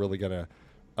kids are really gonna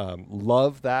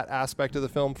love that aspect of the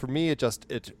film. For me, it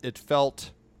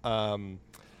felt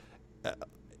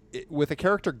with a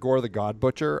character Gore the God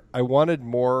Butcher, I wanted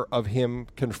more of him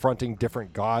confronting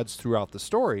different gods throughout the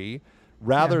story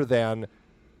rather than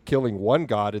killing one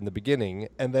god in the beginning,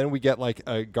 and then we get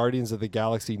a Guardians of the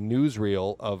Galaxy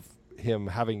newsreel of him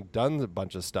having done a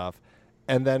bunch of stuff,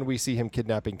 and then we see him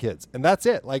kidnapping kids, and that's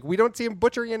it. We don't see him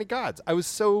butchering any gods. I was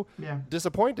so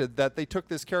disappointed that they took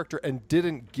this character and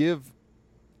didn't give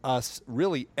us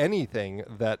really anything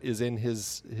that is in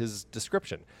his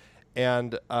description.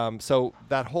 And so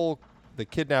the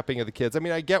kidnapping of the kids, I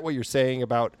mean, I get what you're saying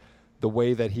about the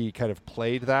way that he kind of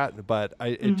played that, but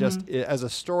as a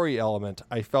story element,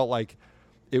 I felt like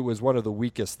it was one of the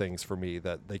weakest things for me,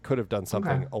 that they could have done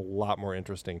something a lot more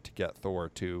interesting to get Thor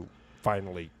to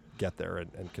finally get there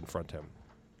and confront him.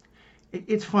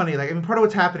 It's funny. Part of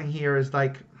what's happening here is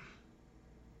I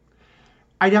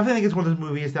definitely think it's one of those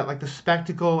movies that the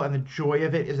spectacle and the joy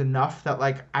of it is enough that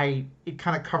it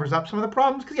kind of covers up some of the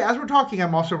problems. Because as we're talking,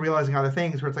 I'm also realizing other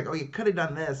things where it's oh, you could have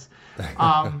done this.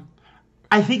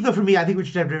 I think, though, for me, I think we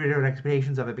should have very different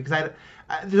expectations of it, because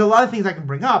there's a lot of things I can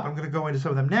bring up. I'm going to go into some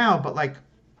of them now, but like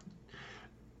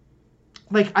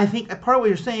I think part of what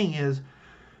you're saying is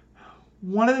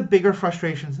one of the bigger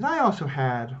frustrations that I also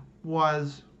had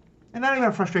was, and not even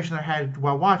a frustration that I had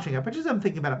while watching it, but just I'm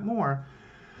thinking about it more.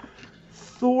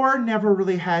 Thor never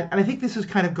really had, and I think this is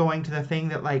kind of going to the thing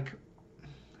that, like,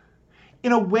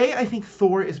 in a way, I think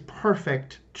Thor is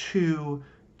perfect to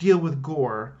deal with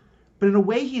gore, but in a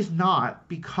way he's not,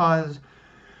 because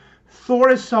Thor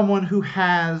is someone who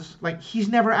has, like, he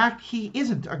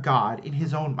isn't a god in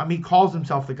his own, I mean, he calls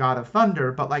himself the god of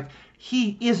thunder, but, like,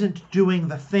 he isn't doing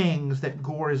the things that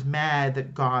Gore is mad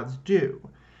that gods do.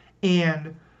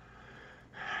 And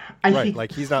I think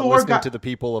like he's not listening to the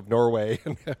people of Norway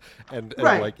and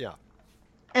right. like, yeah.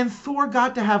 And Thor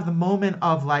got to have the moment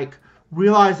of, like,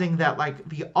 realizing that, like,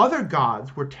 the other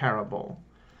gods were terrible,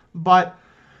 but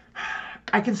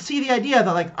I can see the idea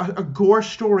that, like, a Gore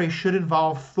story should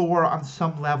involve Thor on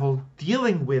some level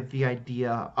dealing with the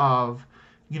idea of,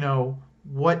 you know,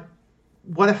 what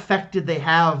effect did they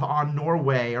have on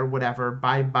Norway or whatever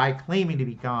by claiming to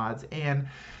be gods.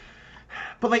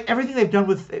 But like everything they've done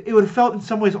with it would have felt in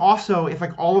some ways also if,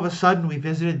 like, all of a sudden we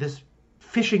visited this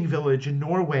fishing village in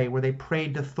Norway where they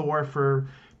prayed to Thor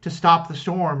to stop the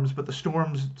storms, but the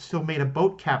storms still made a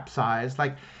boat capsize.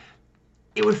 Like,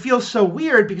 it would feel so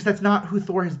weird because that's not who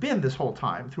Thor has been this whole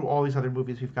time through all these other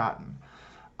movies we've gotten.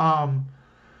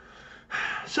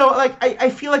 So, like, I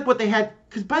feel like what they had,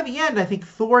 because by the end, I think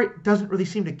Thor doesn't really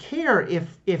seem to care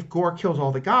if Gore kills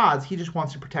all the gods. He just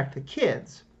wants to protect the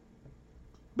kids.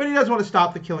 But he does want to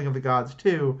stop the killing of the gods,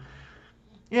 too.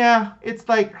 Yeah, it's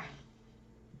like,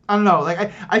 I don't know.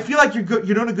 Like, I feel like you're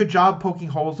doing a good job poking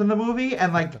holes in the movie,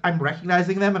 and, like, I'm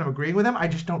recognizing them and I'm agreeing with them. I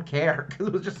just don't care because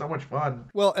it was just so much fun.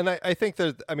 Well, and I think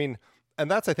that, I mean,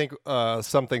 and that's, I think,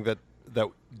 something that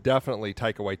definitely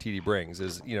Taika Waititi brings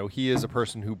is, you know, he is a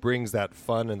person who brings that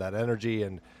fun and that energy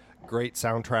and great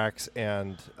soundtracks.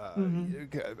 And,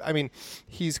 I mean,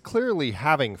 he's clearly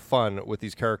having fun with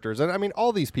these characters. And, I mean,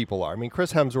 all these people are. I mean,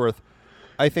 Chris Hemsworth,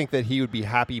 I think that he would be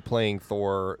happy playing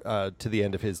Thor to the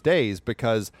end of his days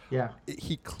because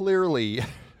he clearly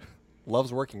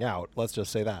loves working out. Let's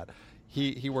just say that.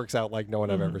 He works out like no one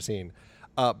I've ever seen.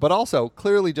 But also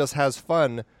clearly just has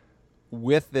fun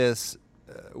with this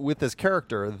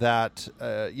character that,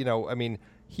 you know, I mean,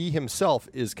 he himself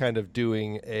is kind of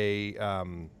doing he's,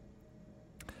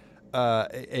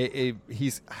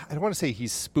 I don't want to say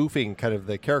he's spoofing kind of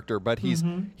the character, but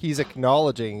he's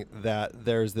acknowledging that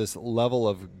there's this level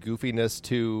of goofiness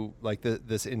to, like,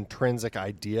 this intrinsic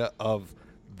idea of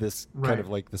this kind of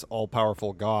like this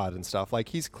all-powerful god and stuff. Like,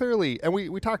 he's clearly, and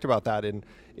we talked about that in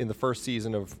the first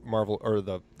season of Marvel, or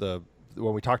the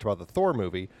when we talked about the Thor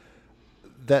movie,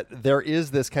 that there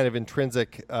is this kind of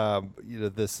intrinsic, you know,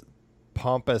 this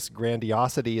pompous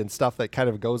grandiosity and stuff that kind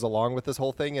of goes along with this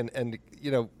whole thing. And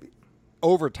you know,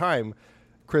 over time,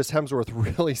 Chris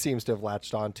Hemsworth really seems to have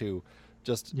latched onto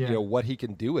just, you know, what he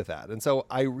can do with that. And so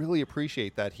I really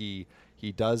appreciate that he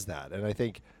does that. And I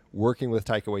think working with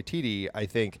Taika Waititi, I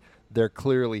think they're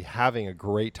clearly having a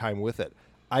great time with it.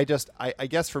 I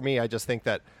guess for me, I just think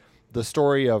that the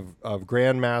story of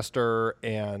Grandmaster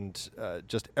and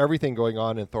just everything going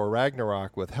on in Thor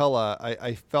Ragnarok with Hela,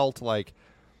 I felt like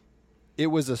it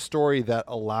was a story that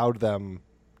allowed them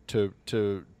to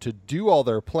do all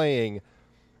their playing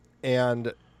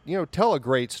and, you know, tell a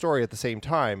great story at the same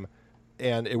time,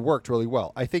 and it worked really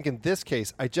well. I think in this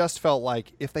case, I just felt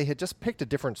like if they had just picked a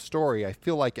different story, I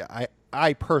feel like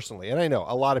I personally, and I know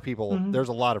a lot of people, there's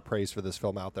a lot of praise for this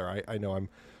film out there. I know I'm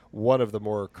one of the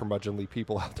more curmudgeonly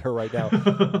people out there right now.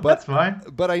 But that's fine.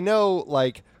 But I know,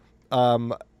 like,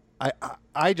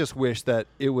 I just wish that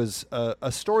it was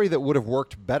a story that would have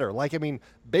worked better. Like, I mean,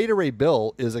 Beta Ray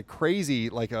Bill is a crazy,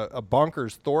 like a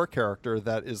bonkers Thor character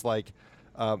that is like,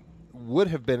 would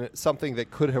have been something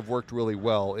that could have worked really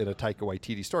well in a Taika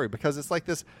Waititi story, because it's like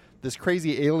this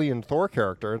crazy alien Thor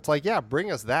character. It's like, yeah,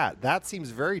 bring us that. That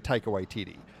seems very Taika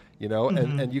Waititi. You know,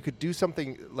 and you could do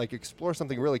something like explore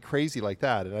something really crazy like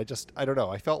that. And I don't know.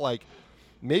 I felt like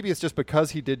maybe it's just because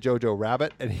he did Jojo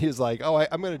Rabbit and he's like, oh,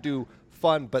 I'm going to do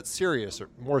fun but serious or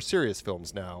more serious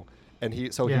films now. And he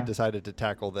decided to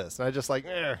tackle this. And I just like,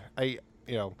 I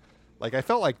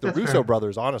felt like the Russo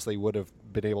brothers honestly would have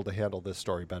been able to handle this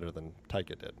story better than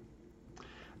Taika did.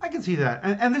 I can see that.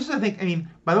 And this is, I think, I mean,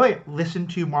 by the way, listen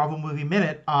to Marvel Movie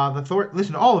Minute,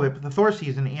 listen to all of it, but the Thor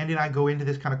season, Andy and I go into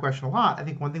this kind of question a lot. I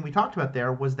think one thing we talked about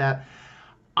there was that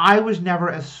I was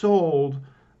never as sold.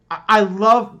 I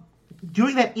love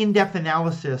doing that in-depth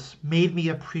analysis, made me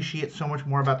appreciate so much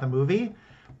more about the movie.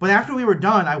 But after we were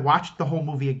done, I watched the whole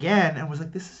movie again and was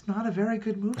like, this is not a very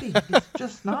good movie. It's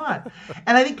just not.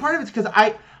 And I think part of it's because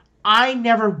I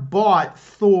never bought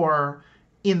Thor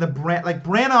in the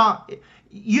Branagh.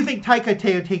 You think Taika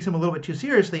takes him a little bit too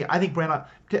seriously. I think Branagh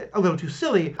a little too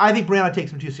silly. I think Branagh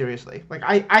takes him too seriously. Like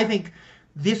I think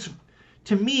this,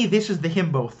 to me, this is the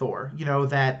himbo Thor. You know,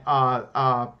 that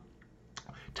Taika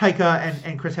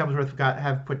and Chris Hemsworth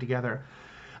have put together.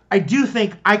 I do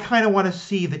think I kind of want to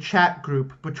see the chat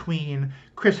group between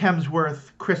Chris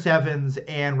Hemsworth, Chris Evans,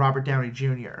 and Robert Downey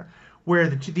Jr., where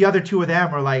the other two of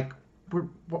them are like,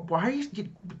 why are you...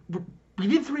 We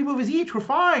did 3 movies each. We're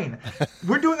fine.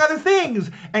 We're doing other things.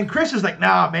 And Chris is like,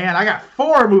 nah, man, I got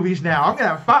 4 movies now. I'm going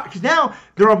to have 5. Because now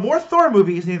there are more Thor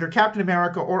movies than either Captain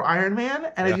America or Iron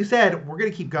Man. And as you said, we're going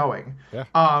to keep going. Yeah.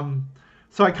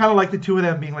 So I kind of like the two of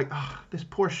them being like, oh, this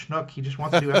poor schnook, he just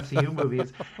wants to do MCU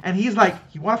movies. And he's like,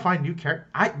 you want to find new character?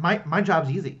 My job's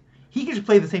easy. He can just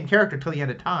play the same character till the end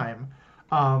of time.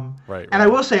 Right. And I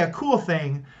will say a cool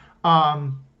thing,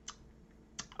 I'm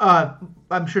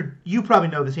sure you probably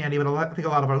know this, Andy, but I think a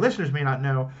lot of our listeners may not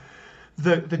know.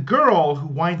 The girl who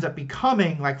winds up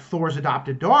becoming like Thor's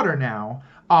adopted daughter now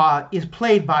is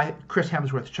played by Chris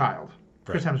Hemsworth's child,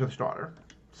 Chris Hemsworth's daughter.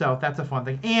 So that's a fun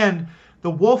thing. And the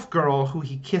wolf girl who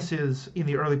he kisses in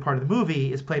the early part of the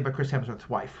movie is played by Chris Hemsworth's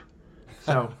wife.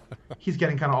 So he's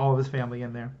getting kind of all of his family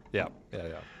in there. Yeah.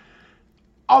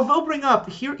 Although bring up,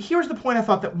 here's the point I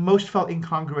thought that most felt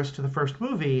incongruous to the first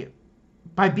movie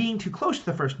by being too close to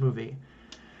the first movie.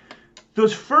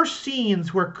 Those first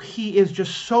scenes where he is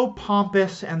just so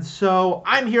pompous and so,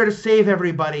 I'm here to save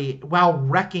everybody while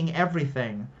wrecking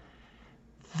everything.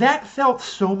 That felt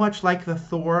so much like the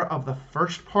Thor of the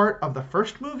first part of the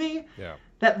first movie. Yeah.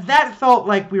 That felt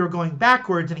like we were going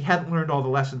backwards and he hadn't learned all the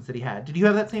lessons that he had. Did you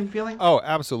have that same feeling? Oh,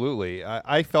 absolutely.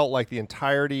 I felt like the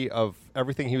entirety of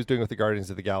everything he was doing with the Guardians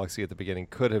of the Galaxy at the beginning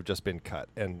could have just been cut.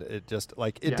 And it just,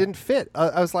 didn't fit.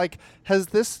 I was like, has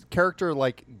this character,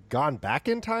 gone back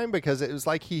in time? Because it was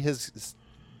like he has,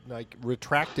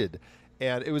 retracted.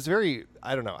 And it was very,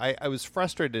 I don't know. I was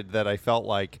frustrated that I felt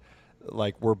like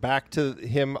we're back to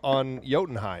him on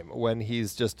Jotunheim when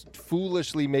he's just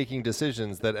foolishly making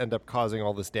decisions that end up causing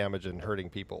all this damage and hurting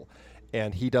people,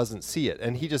 and he doesn't see it.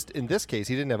 And he just, in this case,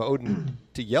 he didn't have Odin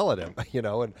to yell at him,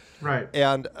 and right.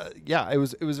 And it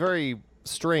was very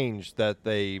strange that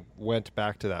they went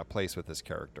back to that place with this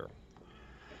character.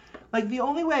 Like, the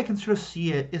only way I can sort of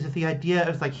see it is if the idea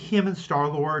is like him and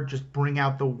Star-Lord just bring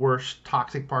out the worst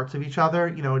toxic parts of each other,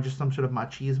 just some sort of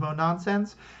machismo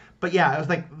nonsense. But yeah, it was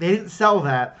like they didn't sell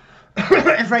that,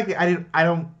 and frankly, I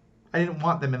didn't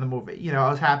want them in the movie. I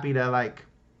was happy to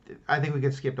I think we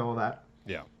could skip all of that.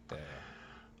 Yeah.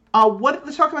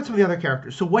 Let's talk about some of the other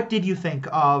characters. So, what did you think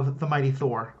of the Mighty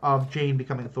Thor, of Jane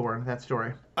becoming Thor in that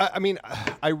story? I mean,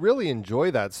 I really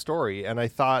enjoy that story, and I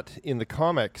thought in the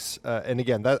comics, and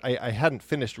again, that I hadn't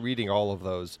finished reading all of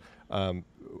those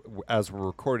as we're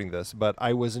recording this, but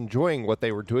I was enjoying what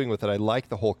they were doing with it. I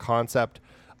liked the whole concept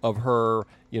of her,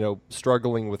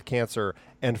 struggling with cancer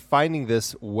and finding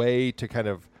this way to kind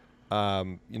of,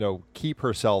 keep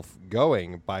herself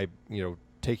going by,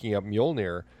 taking up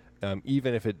Mjolnir,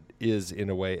 even if it is in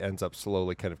a way ends up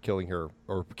slowly kind of killing her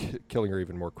or killing her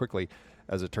even more quickly,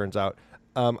 as it turns out.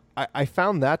 I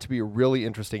found that to be a really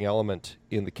interesting element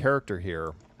in the character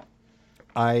here.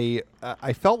 I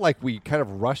felt like we kind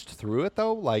of rushed through it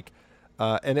though,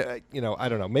 I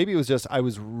don't know. Maybe it was just I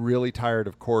was really tired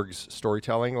of Korg's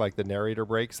storytelling, like the narrator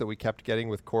breaks that we kept getting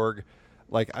with Korg.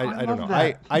 I don't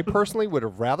know. I personally would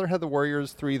have rather had the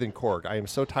Warriors 3 than Korg. I am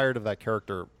so tired of that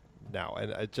character now,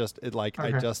 and I just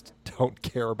don't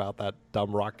care about that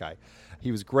dumb rock guy.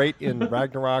 He was great in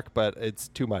Ragnarok, but it's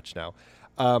too much now.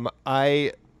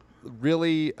 I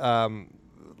really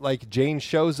Jane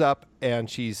shows up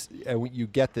and you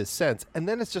get this sense, and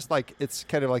then it's just it's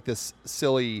kind of like this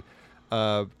silly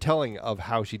telling of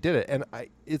how she did it, and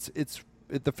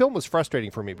the film was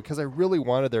frustrating for me because I really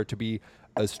wanted there to be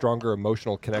a stronger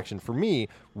emotional connection for me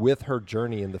with her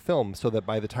journey in the film, so that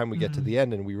by the time we get to the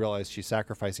end and we realize she's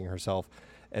sacrificing herself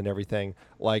and everything,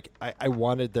 I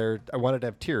wanted to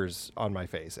have tears on my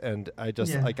face, and I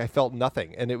just I felt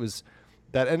nothing, and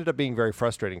that ended up being very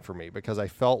frustrating for me because I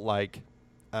felt like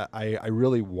I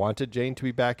really wanted Jane to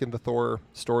be back in the Thor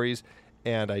stories.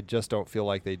 And I just don't feel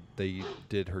like they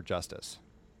did her justice.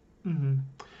 Mm-hmm.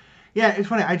 Yeah, it's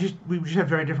funny. We just had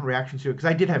very different reactions to it because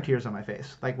I did have tears on my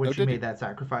face, when she made that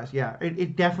sacrifice. Yeah,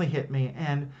 it definitely hit me,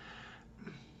 and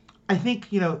I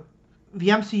think the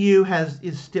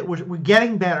MCU we're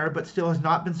getting better, but still has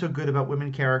not been so good about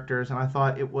women characters. And I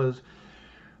thought it was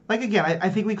I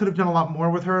think we could have done a lot more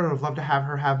with her. I would have loved to have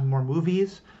her have more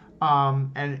movies.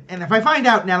 And if I find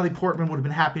out Natalie Portman would have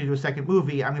been happy to do a second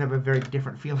movie, I'm gonna have a very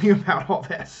different feeling about all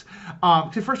this.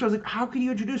 Because at first I was like, how can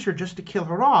you introduce her just to kill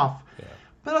her off? Yeah.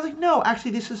 But I was like, no,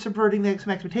 actually, this is subverting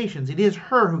some expectations. It is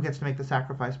her who gets to make the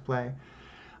sacrifice play.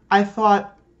 I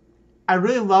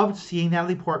really loved seeing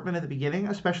Natalie Portman at the beginning,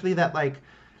 especially that, like,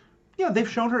 you know, they've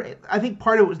shown her, I think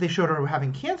part of it was they showed her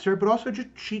having cancer, but also just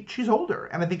she's older.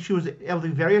 And I think she was able to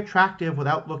be very attractive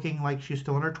without looking like she's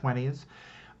still in her 20s.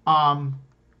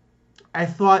 I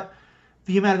thought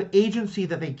the amount of agency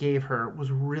that they gave her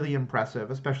was really impressive,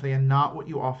 especially, and not what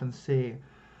you often see.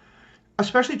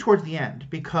 Especially towards the end,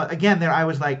 because again, there I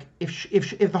was like,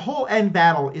 if the whole end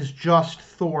battle is just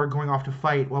Thor going off to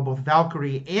fight while both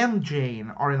Valkyrie and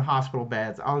Jane are in hospital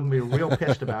beds, I'm gonna be real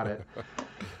pissed about it.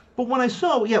 But when I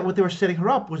saw, what they were setting her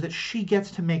up was that she gets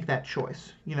to make that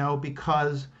choice, you know,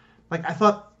 because like I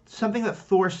thought something that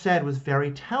Thor said was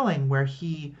very telling, where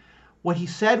what he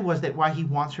said was that why he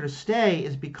wants her to stay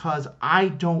is because I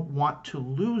don't want to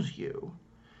lose you.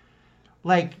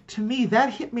 Like, to me,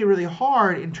 that hit me really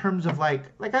hard in terms of, like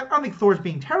I don't think Thor's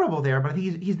being terrible there, but I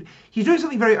think he's doing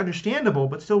something very understandable,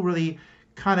 but still really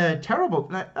kind of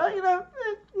terrible.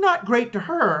 Not great to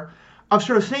her, of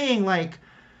sort of saying, like,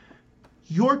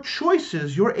 your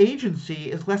choices, your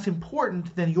agency is less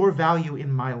important than your value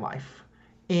in my life.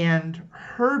 And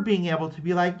her being able to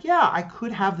be like, yeah, I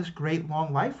could have this great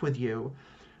long life with you,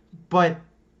 but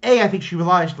I think she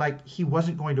realized, like, he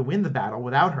wasn't going to win the battle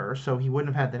without her, so he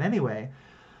wouldn't have had that anyway.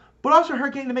 But also her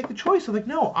getting to make the choice of, like,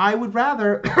 no, I would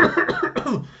rather,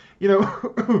 you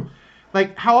know,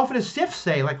 like, how often does Sif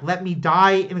say, like, let me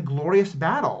die in a glorious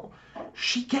battle?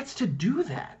 She gets to do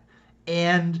that.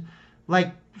 And,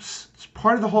 like,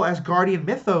 part of the whole Asgardian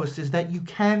mythos is that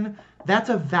that's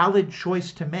a valid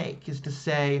choice to make, is to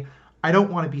say, I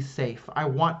don't want to be safe. I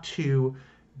want to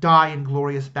die in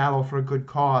glorious battle for a good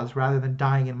cause rather than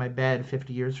dying in my bed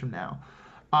 50 years from now.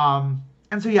 And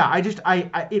so,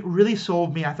 it really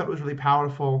sold me. I thought it was really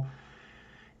powerful.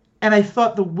 And I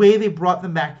thought the way they brought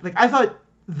them back, like, I thought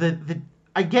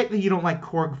I get that you don't like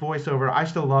Korg voiceover. I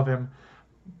still love him.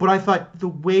 But I thought the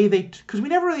way because we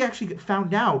never really actually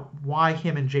found out why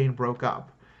him and Jane broke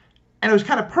up. And it was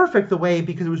kind of perfect the way,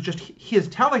 because it was just his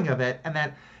telling of it, and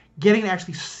that getting to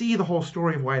actually see the whole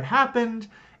story of why it happened,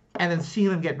 and then seeing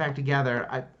them get back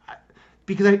together,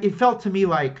 because it felt to me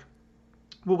like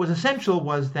what was essential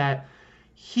was that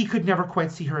he could never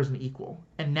quite see her as an equal.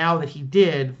 And now that he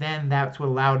did, then that's what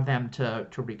allowed them to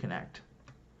reconnect.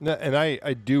 And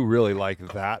I do really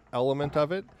like that element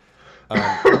of it.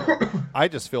 I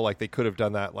just feel like they could have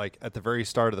done that, like, at the very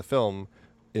start of the film.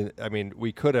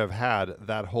 We could have had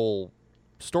that whole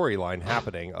storyline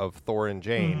happening of Thor and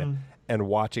Jane and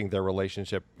watching their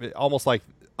relationship, almost like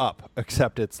Up,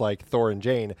 except it's like Thor and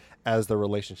Jane as the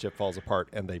relationship falls apart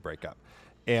and they break up.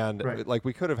 And like,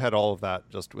 we could have had all of that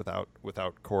just without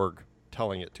Korg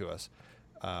telling it to us.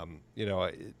 I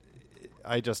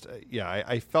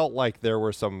felt like there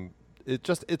were some.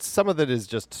 It's some of it is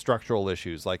just structural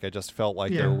issues. Like, I just felt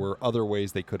like there were other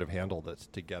ways they could have handled it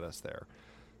to get us there.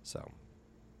 So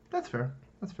that's fair.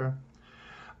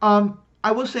 I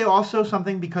will say also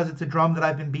something, because it's a drum that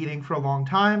I've been beating for a long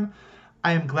time.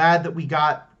 I am glad that we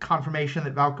got confirmation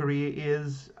that Valkyrie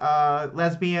is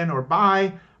lesbian or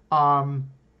bi.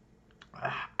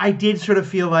 I did sort of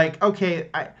feel like, okay,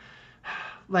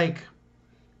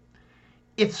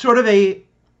 it's sort of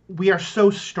we are so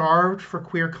starved for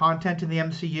queer content in the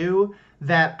MCU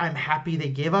that I'm happy they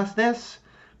gave us this.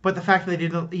 But the fact that they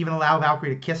didn't even allow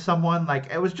Valkyrie to kiss someone,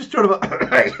 like, it was just sort of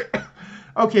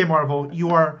okay, Marvel,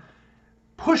 you are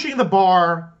pushing the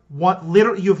bar.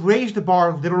 You've raised the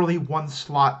bar literally one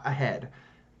slot ahead.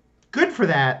 Good for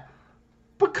that,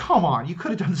 but come on, you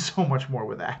could have done so much more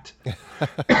with that.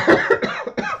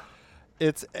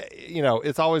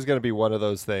 It's always going to be one of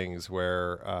those things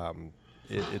where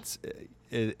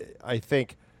I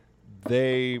think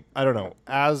I don't know,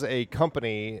 as a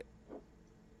company,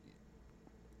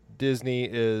 Disney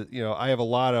is, I have a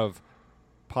lot of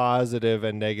positive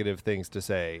and negative things to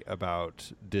say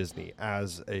about Disney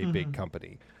as a big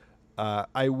company.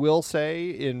 I will say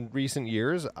in recent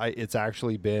years, it's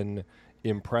actually been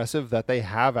impressive that they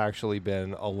have actually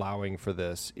been allowing for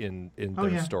this in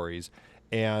their stories.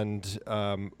 And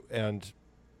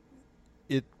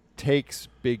it takes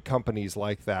big companies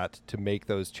like that to make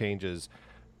those changes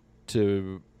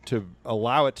to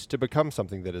allow it to become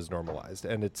something that is normalized.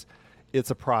 And it's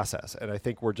a process. And I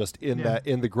think we're just in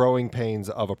the growing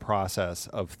pains of a process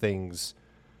of things,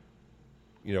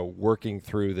 working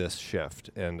through this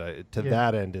shift. And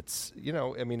that end, it's,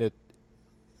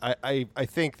 I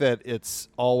think that it's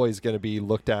always going to be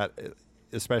looked at,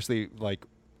 especially like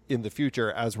in the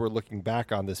future as we're looking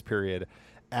back on this period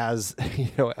as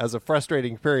as a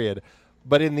frustrating period.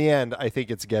 But in the end, I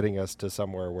think it's getting us to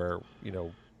somewhere where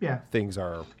things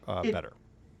are better.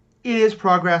 It is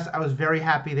progress. I was very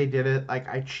happy they did it. Like,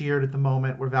 I cheered at the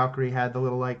moment where Valkyrie had the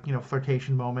little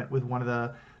flirtation moment with one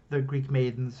of the Greek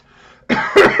maidens.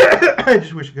 I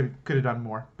just wish it could have done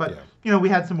more. But we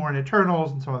had some more in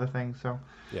Eternals and some other things. So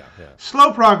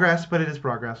slow progress, but it is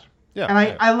progress. Yeah,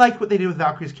 and I liked what they did with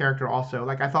Valkyrie's character also.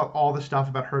 Like, I thought all the stuff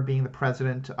about her being the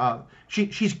president of...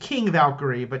 She's King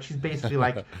Valkyrie, but she's basically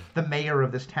like the mayor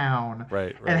of this town.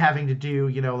 Right. And having to do,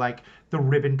 like the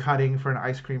ribbon cutting for an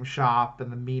ice cream shop and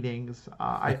the meetings.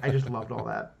 I just loved all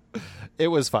that. It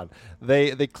was fun.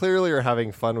 They clearly are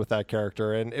having fun with that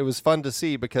character, and it was fun to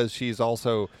see because she's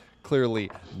also clearly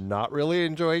not really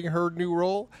enjoying her new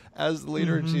role as the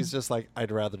leader. And she's just like,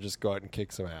 I'd rather just go out and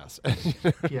kick some ass.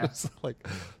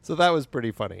 So that was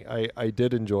pretty funny. I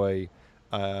did enjoy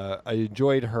I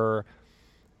enjoyed her.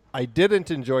 I didn't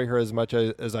enjoy her as much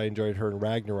as I enjoyed her in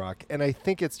Ragnarok, and I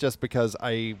think it's just because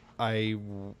I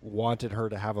wanted her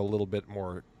to have a little bit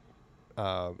more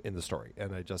in the story,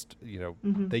 and I just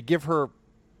they give her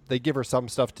some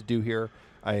stuff to do here.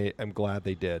 I am glad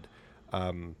they did.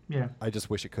 I just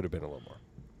wish it could have been a little more.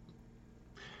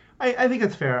 I think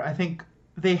that's fair. I think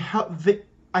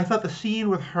I thought the scene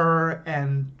with her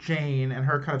and Jane and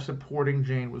her kind of supporting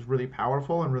Jane was really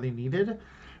powerful and really needed.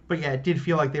 But yeah, it did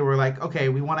feel like they were like, okay,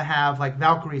 we want to have like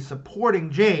Valkyrie supporting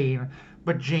Jane,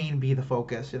 but Jane be the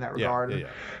focus in that regard.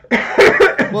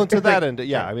 Well, and to that end,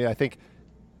 I mean, I think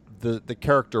the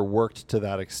character worked to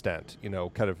that extent,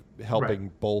 kind of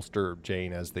helping bolster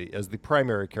Jane as the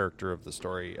primary character of the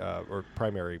story, or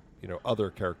primary, other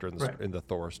character in the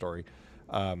Thor story.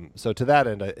 So to that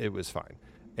end, it was fine.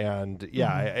 And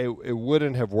it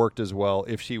wouldn't have worked as well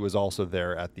if she was also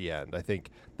there at the end. I think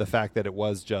the fact that it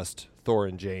was just Thor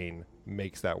and Jane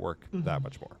makes that work that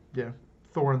much more. Yeah.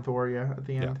 Thor and Thor, at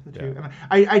the end. And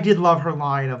I did love her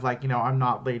line of like, I'm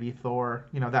not Lady Thor.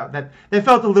 That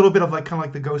felt a little bit of like kind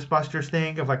of like the Ghostbusters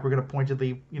thing of like we're gonna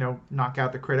pointedly, knock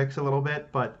out the critics a little bit,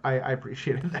 but I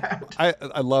appreciated that.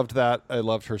 I loved that. I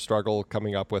loved her struggle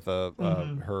coming up with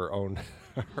her own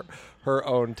her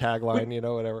own tagline,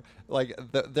 whatever. Like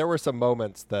there were some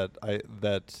moments that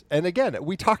and again,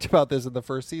 we talked about this in the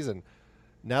first season.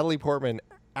 Natalie Portman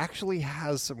actually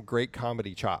has some great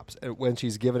comedy chops when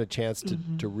she's given a chance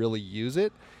to really use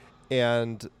it.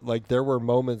 And like there were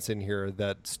moments in here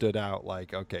that stood out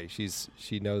like, okay,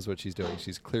 she knows what she's doing.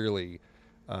 She's clearly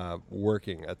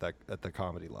working at the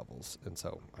comedy levels. And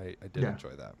so I did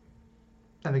enjoy that.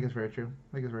 I think it's very true.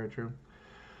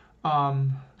 Something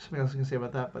else I was going to say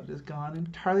about that, but it's gone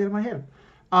entirely out of my head.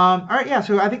 All right,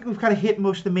 so I think we've kind of hit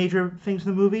most of the major things in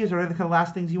the movie. Is there any kind of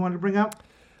last things you wanted to bring up?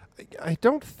 I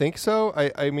don't think so.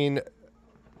 I mean,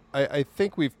 I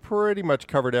think we've pretty much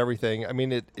covered everything. I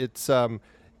mean, it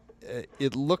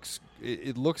looks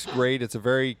great. It's a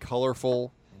very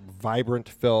colorful, vibrant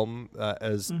film,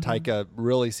 as Taika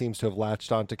really seems to have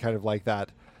latched on to kind of like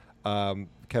that kind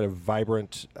of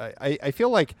vibrant. I feel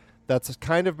like that's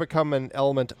kind of become an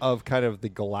element of kind of the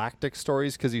galactic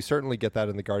stories, because you certainly get that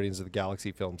in the Guardians of the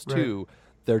Galaxy films too. Right.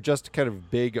 They're just kind of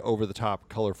big, over-the-top,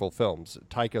 colorful films.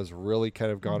 Taika's really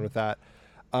kind of gone with that.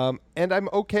 And I'm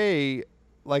okay.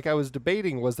 Like, I was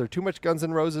debating, was there too much Guns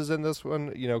N' Roses in this one?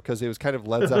 Because it was kind of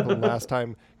Led Zeppelin last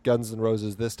time, Guns N'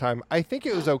 Roses this time. I think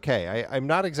it was okay. I'm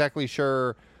not exactly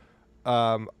sure.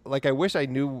 I wish I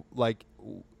knew,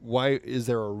 why is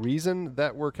there a reason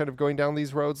that we're kind of going down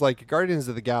these roads? Like, Guardians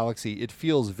of the Galaxy, it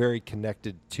feels very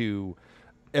connected to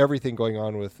everything going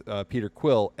on with Peter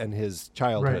Quill and his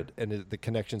childhood and the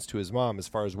connections to his mom as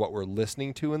far as what we're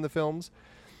listening to in the films.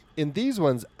 In these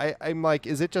ones, I'm like,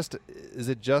 is it just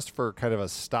for kind of a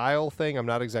style thing? I'm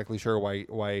not exactly sure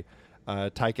why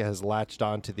Taika has latched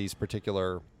on to these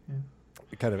particular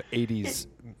kind of 80s,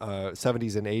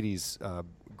 70s and 80s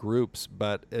groups,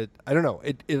 but I don't know.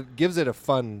 It gives it a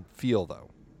fun feel,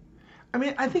 though. I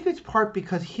mean, I think it's part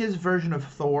because his version of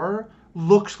Thor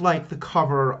looks like the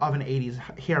cover of an 80s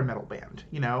hair metal band,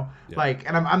 and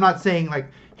I'm not saying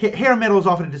like hair metal is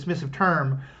often a dismissive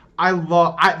term.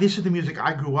 This is the music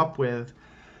I grew up with.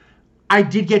 I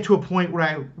did get to a point where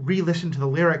I re-listened to the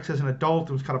lyrics as an adult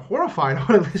and was kind of horrified at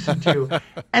what I listened to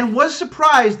and was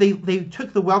surprised they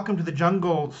took the Welcome to the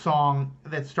Jungle song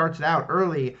that starts it out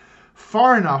early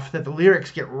far enough that the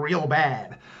lyrics get real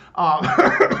bad.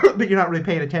 But you're not really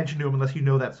paying attention to them unless you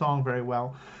know that song very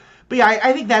well. But yeah,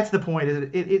 I think that's the point.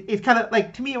 It's kind of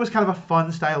like, to me, it was kind of a fun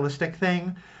stylistic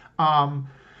thing.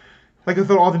 I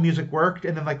thought all the music worked,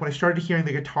 and then when I started hearing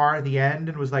the guitar at the end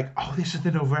and was like, oh, this is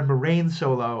the November Rain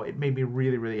solo, it made me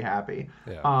really, really happy.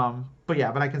 Yeah.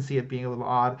 but I can see it being a little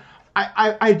odd.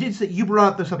 I did say, you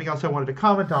brought up there's something else I wanted to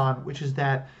comment on, which is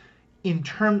that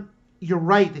you're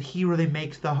right that he really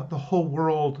makes the whole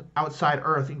world outside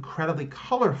Earth incredibly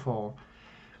colorful.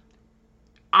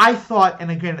 I thought,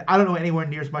 and again, I don't know anywhere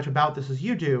near as much about this as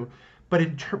you do, but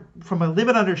from a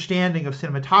limited understanding of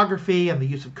cinematography and the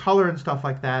use of color and stuff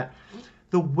like that,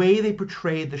 the way they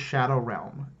portrayed the Shadow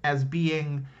Realm as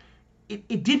being,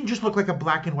 it didn't just look like a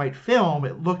black and white film.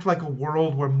 It looked like a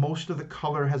world where most of the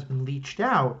color has been leached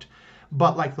out,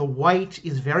 but like the white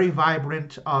is very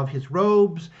vibrant of his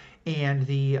robes, and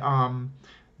the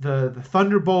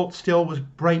Thunderbolt still was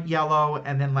bright yellow,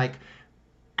 and then like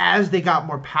as they got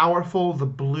more powerful, the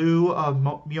blue of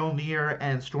Mjolnir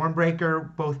and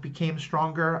Stormbreaker both became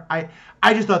stronger.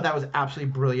 I just thought that was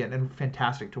absolutely brilliant and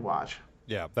fantastic to watch.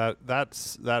 Yeah,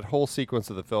 that whole sequence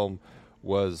of the film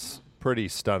was pretty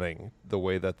stunning. The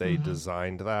way that they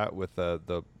designed that with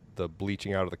the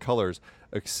bleaching out of the colors,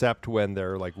 except when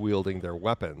they're like wielding their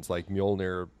weapons, like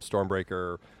Mjolnir,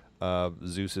 Stormbreaker,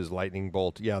 Zeus's lightning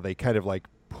bolt. Yeah, they kind of like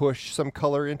push some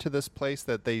color into this place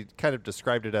that they kind of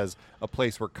described it as a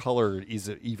place where color is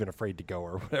even afraid to go,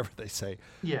 or whatever they say.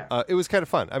 Yeah. It was kind of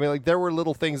fun. I mean, like there were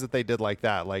little things that they did like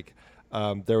that. Like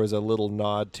there was a little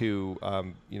nod to,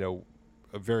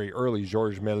 a very early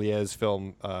Georges Méliès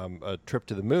film, A Trip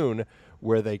to the Moon,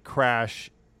 where they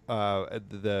crash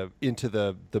into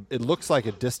the it looks like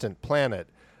a distant planet,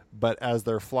 but as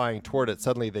they're flying toward it,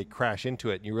 suddenly they crash into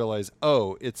it, and you realize,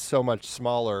 oh, it's so much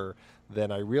smaller than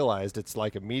I realized. It's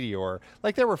like a meteor.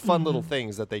 Like there were fun little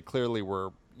things that they clearly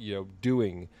were,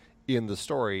 doing in the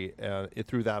story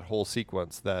through that whole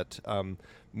sequence that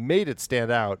made it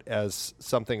stand out as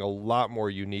something a lot more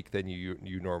unique than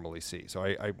you normally see. So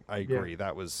I agree. Yeah.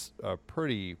 That was a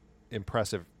pretty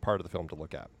impressive part of the film to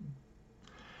look at.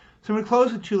 So I'm going to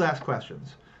close with two last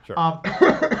questions. Sure.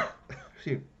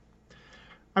 Excuse me.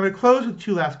 I'm going to close with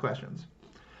two last questions.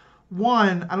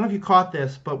 One, I don't know if you caught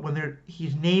this, but when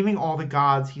he's naming all the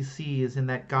gods he sees in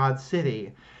that god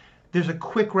city, there's a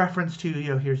quick reference to,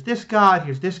 here's this god,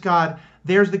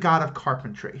 there's the god of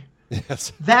carpentry.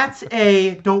 Yes. That's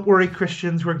don't worry,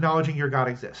 Christians, we're acknowledging your God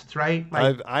exists, right?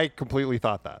 Like, I completely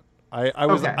thought that. I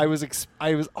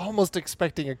was almost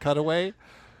expecting a cutaway,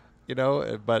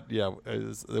 but yeah,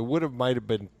 might have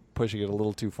been pushing it a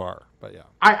little too far, but yeah.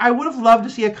 I would have loved to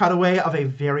see a cutaway of a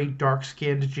very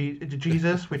dark-skinned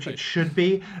Jesus, which it should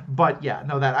be, but yeah,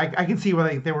 no, that I can see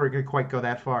why they weren't going to quite go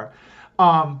that far.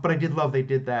 But I did love they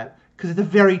did that, because it's a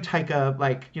very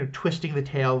Taika, twisting the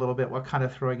tail a little bit while kind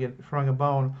of throwing a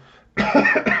bone.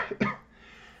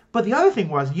 But the other thing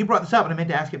was, you brought this up, and I meant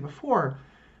to ask it before,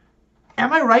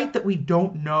 am I right that we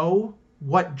don't know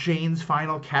what Jane's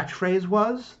final catchphrase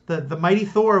was? The mighty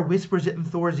Thor whispers it in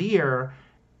Thor's ear,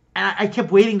 and I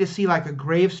kept waiting to see like a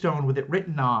gravestone with it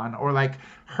written on, or like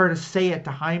her to say it to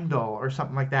Heimdall or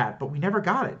something like that. But we never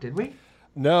got it, did we?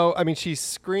 No, I mean, she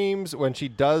screams when she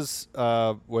does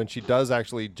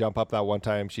actually jump up that one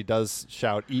time. She does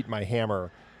shout, "Eat my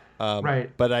hammer."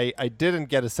 Right. But I didn't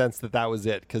get a sense that was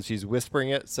it, because she's whispering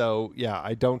it. So yeah,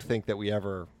 I don't think that we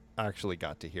ever actually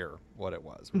got to hear what it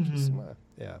was, which is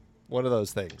one of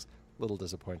those things. A little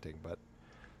disappointing, but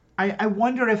I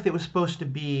wonder if it was supposed to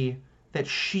be that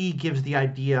she gives the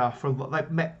idea for, like,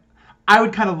 I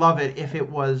would kind of love it if it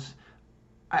was,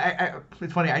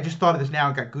 it's funny, I just thought of this now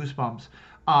and got goosebumps,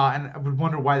 and I would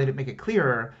wonder why they didn't make it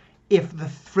clearer, if the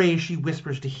phrase she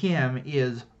whispers to him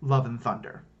is love and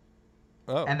thunder.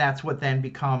 Oh. And that's what then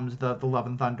becomes the love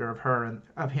and thunder of her and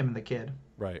of him and the kid.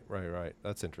 Right.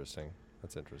 That's interesting.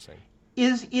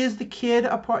 Is the kid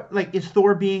a part, like, is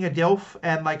Thor being a DILF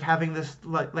and like having this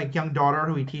like young daughter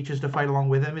who he teaches to fight along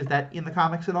with him? Is that in the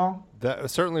comics at all? That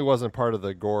certainly wasn't part of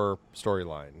the Gore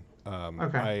storyline.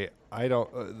 Okay. I don't.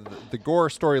 The Gore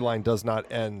storyline does not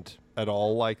end at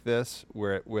all like this,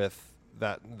 where with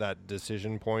that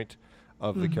decision point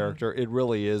of the character. It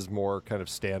really is more kind of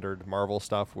standard Marvel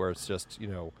stuff, where it's just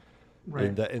Right.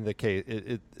 In the case,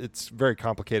 it's very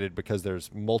complicated because there's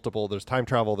time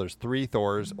travel. There's 3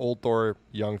 Thors: old Thor,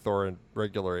 young Thor, and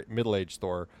regular middle-aged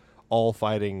Thor, all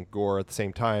fighting Gore at the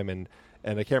same time. And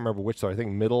I can't remember which Thor. I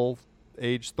think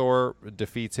middle-aged Thor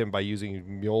defeats him by using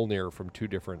Mjolnir from 2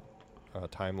 different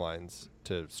timelines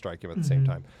to strike him at the same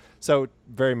time. So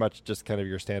very much just kind of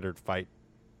your standard fight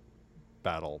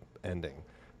battle ending.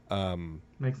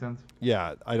 Makes sense.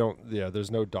 Yeah, there's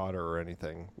no daughter or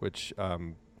anything, which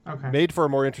made for a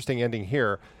more interesting ending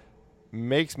here.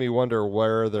 Makes me wonder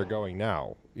where they're going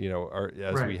now. We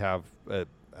have,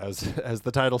 as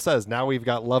the title says, now we've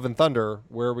got Love and Thunder.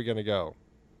 Where are we going to go?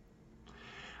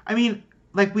 I mean,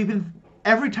 like we've been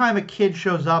every time a kid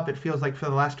shows up, it feels like for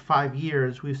the last 5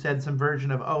 years we've said some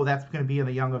version of, oh, that's going to be in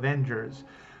the Young Avengers.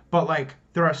 But like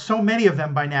there are so many of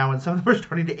them by now, and some of them are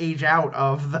starting to age out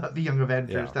of the Young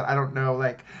Avengers that I don't know.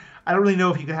 Like I don't really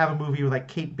know if you could have a movie with like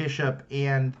Kate Bishop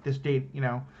and this date,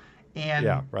 and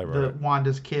the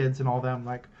Wanda's kids and all them.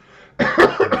 Like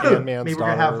Ant-Man's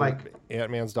daughter. Have like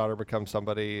Ant-Man's daughter becomes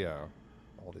somebody.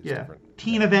 All these different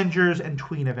teen Avengers and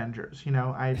tween Avengers.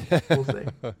 We'll see.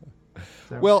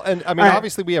 So. Well, and I mean,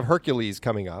 obviously we have Hercules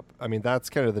coming up. I mean, that's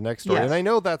kind of the next story, and I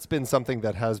know that's been something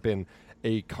that has been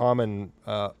a common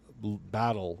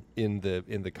battle in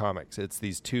the comics. It's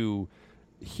these two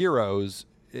heroes.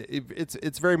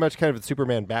 It's very much kind of a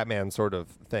Superman Batman sort of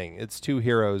thing. It's two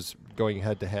heroes going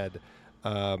head to head,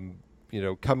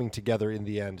 coming together in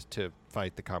the end to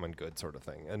fight the common good sort of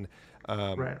thing. And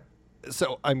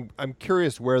so I'm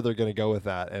curious where they're going to go with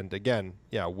that. And again,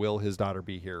 will his daughter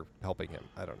be here helping him?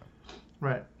 I don't know.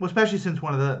 Right. Well, especially since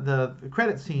one of the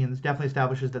credit scenes definitely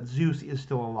establishes that Zeus is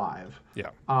still alive. Yeah.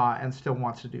 And still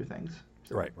wants to do things.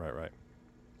 So. Right.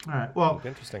 All right. Well,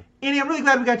 interesting. Andy, I'm really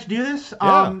glad we got to do this.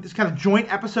 Yeah. This kind of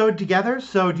joint episode together.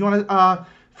 So do you want to,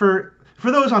 for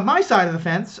those on my side of the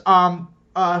fence,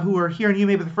 who are hearing you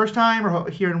maybe the first time or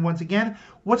hearing once again,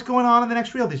 what's going on in the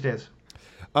next reel these days?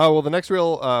 Well, the next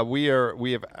reel, we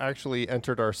have actually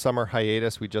entered our summer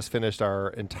hiatus. We just finished our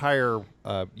entire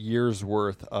year's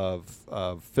worth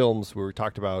of films where we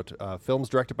talked about films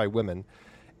directed by women.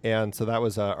 And so that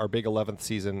was our big 11th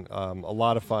season, a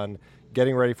lot of fun.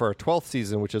 Getting ready for our 12th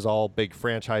season, which is all big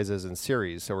franchises and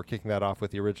series. So we're kicking that off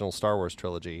with the original Star Wars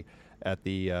trilogy at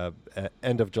the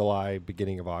end of July,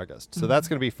 beginning of August. So that's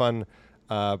going to be fun.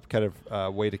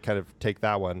 Way to kind of take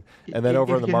that one, and then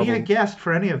over on the Marvel. If you need a guest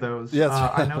for any of those, yes.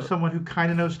 I know someone who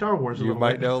kind of knows Star Wars. You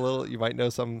might know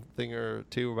something or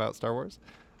two about Star Wars,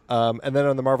 and then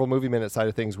on the Marvel Movie Minute side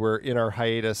of things, we're in our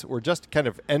hiatus. We're just kind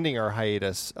of ending our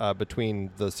hiatus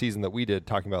between the season that we did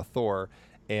talking about Thor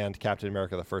and Captain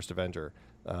America: The First Avenger.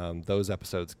 Those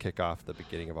episodes kick off the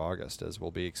beginning of August as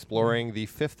we'll be exploring the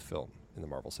 5th film in the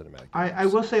Marvel Cinematic Universe. I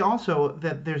will say also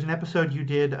that there's an episode you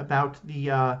did about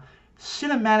the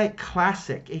cinematic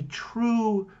classic, a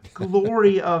true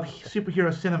glory of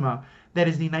superhero cinema, that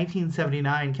is the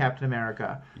 1979 Captain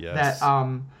America. Yes.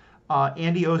 That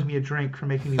Andy owes me a drink for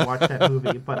making me watch that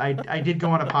movie, but I did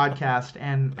go on a podcast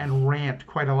and rant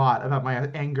quite a lot about my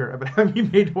anger about having me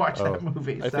made to watch that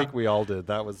movie. I think we all did.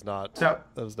 That was not.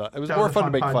 It was more fun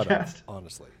to make fun of,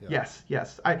 honestly. Yeah.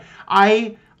 Yes.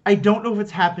 I don't know if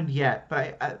it's happened yet,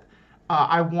 but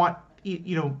I want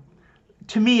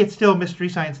To me, it's still Mystery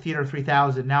Science Theater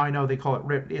 3000. Now I know they call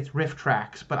it Riff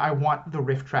Tracks, but I want the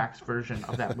Riff Tracks version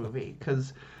of that movie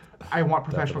because I want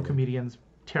professional comedians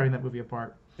tearing that movie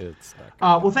apart. It's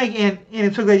not well, thank you, and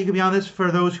I'm so glad you could be on this.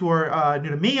 For those who are new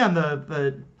to me on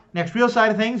the next reel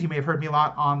side of things, you may have heard me a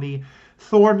lot on the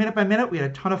Thor Minute by Minute. We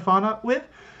had a ton of fun with.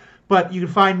 But you can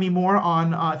find me more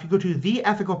on, if you go to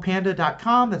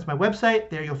theethicalpanda.com, that's my website.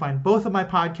 There you'll find both of my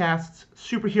podcasts.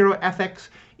 Superhero Ethics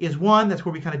is one. That's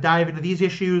where we kind of dive into these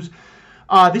issues.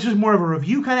 This is more of a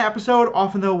review kind of episode.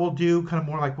 Often, though, we'll do kind of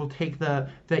more like we'll take the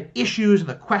issues and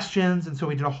the questions. And so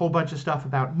we did a whole bunch of stuff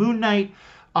about Moon Knight.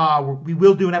 We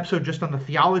will do an episode just on the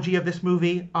theology of this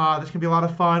movie. That's going to be a lot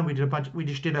of fun. We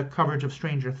just did a coverage of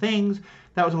Stranger Things.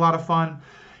 That was a lot of fun.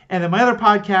 And then my other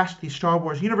podcast, the Star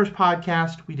Wars Universe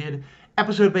podcast, we did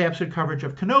episode-by-episode coverage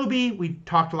of Kenobi. We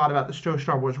talked a lot about the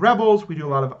Star Wars Rebels. We do a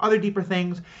lot of other deeper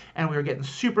things. And we are getting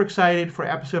super excited for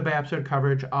episode-by-episode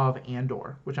coverage of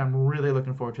Andor, which I'm really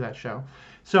looking forward to that show.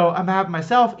 So on behalf of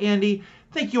myself, Andy,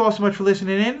 thank you all so much for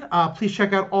listening in. Please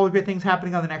check out all the great things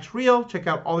happening on the next reel. Check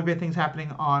out all the great things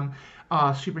happening on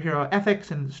Superhero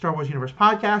Ethics and Star Wars Universe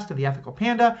podcast and the Ethical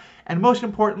Panda. And most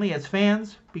importantly, as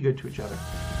fans, be good to each other.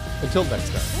 Until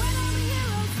next time.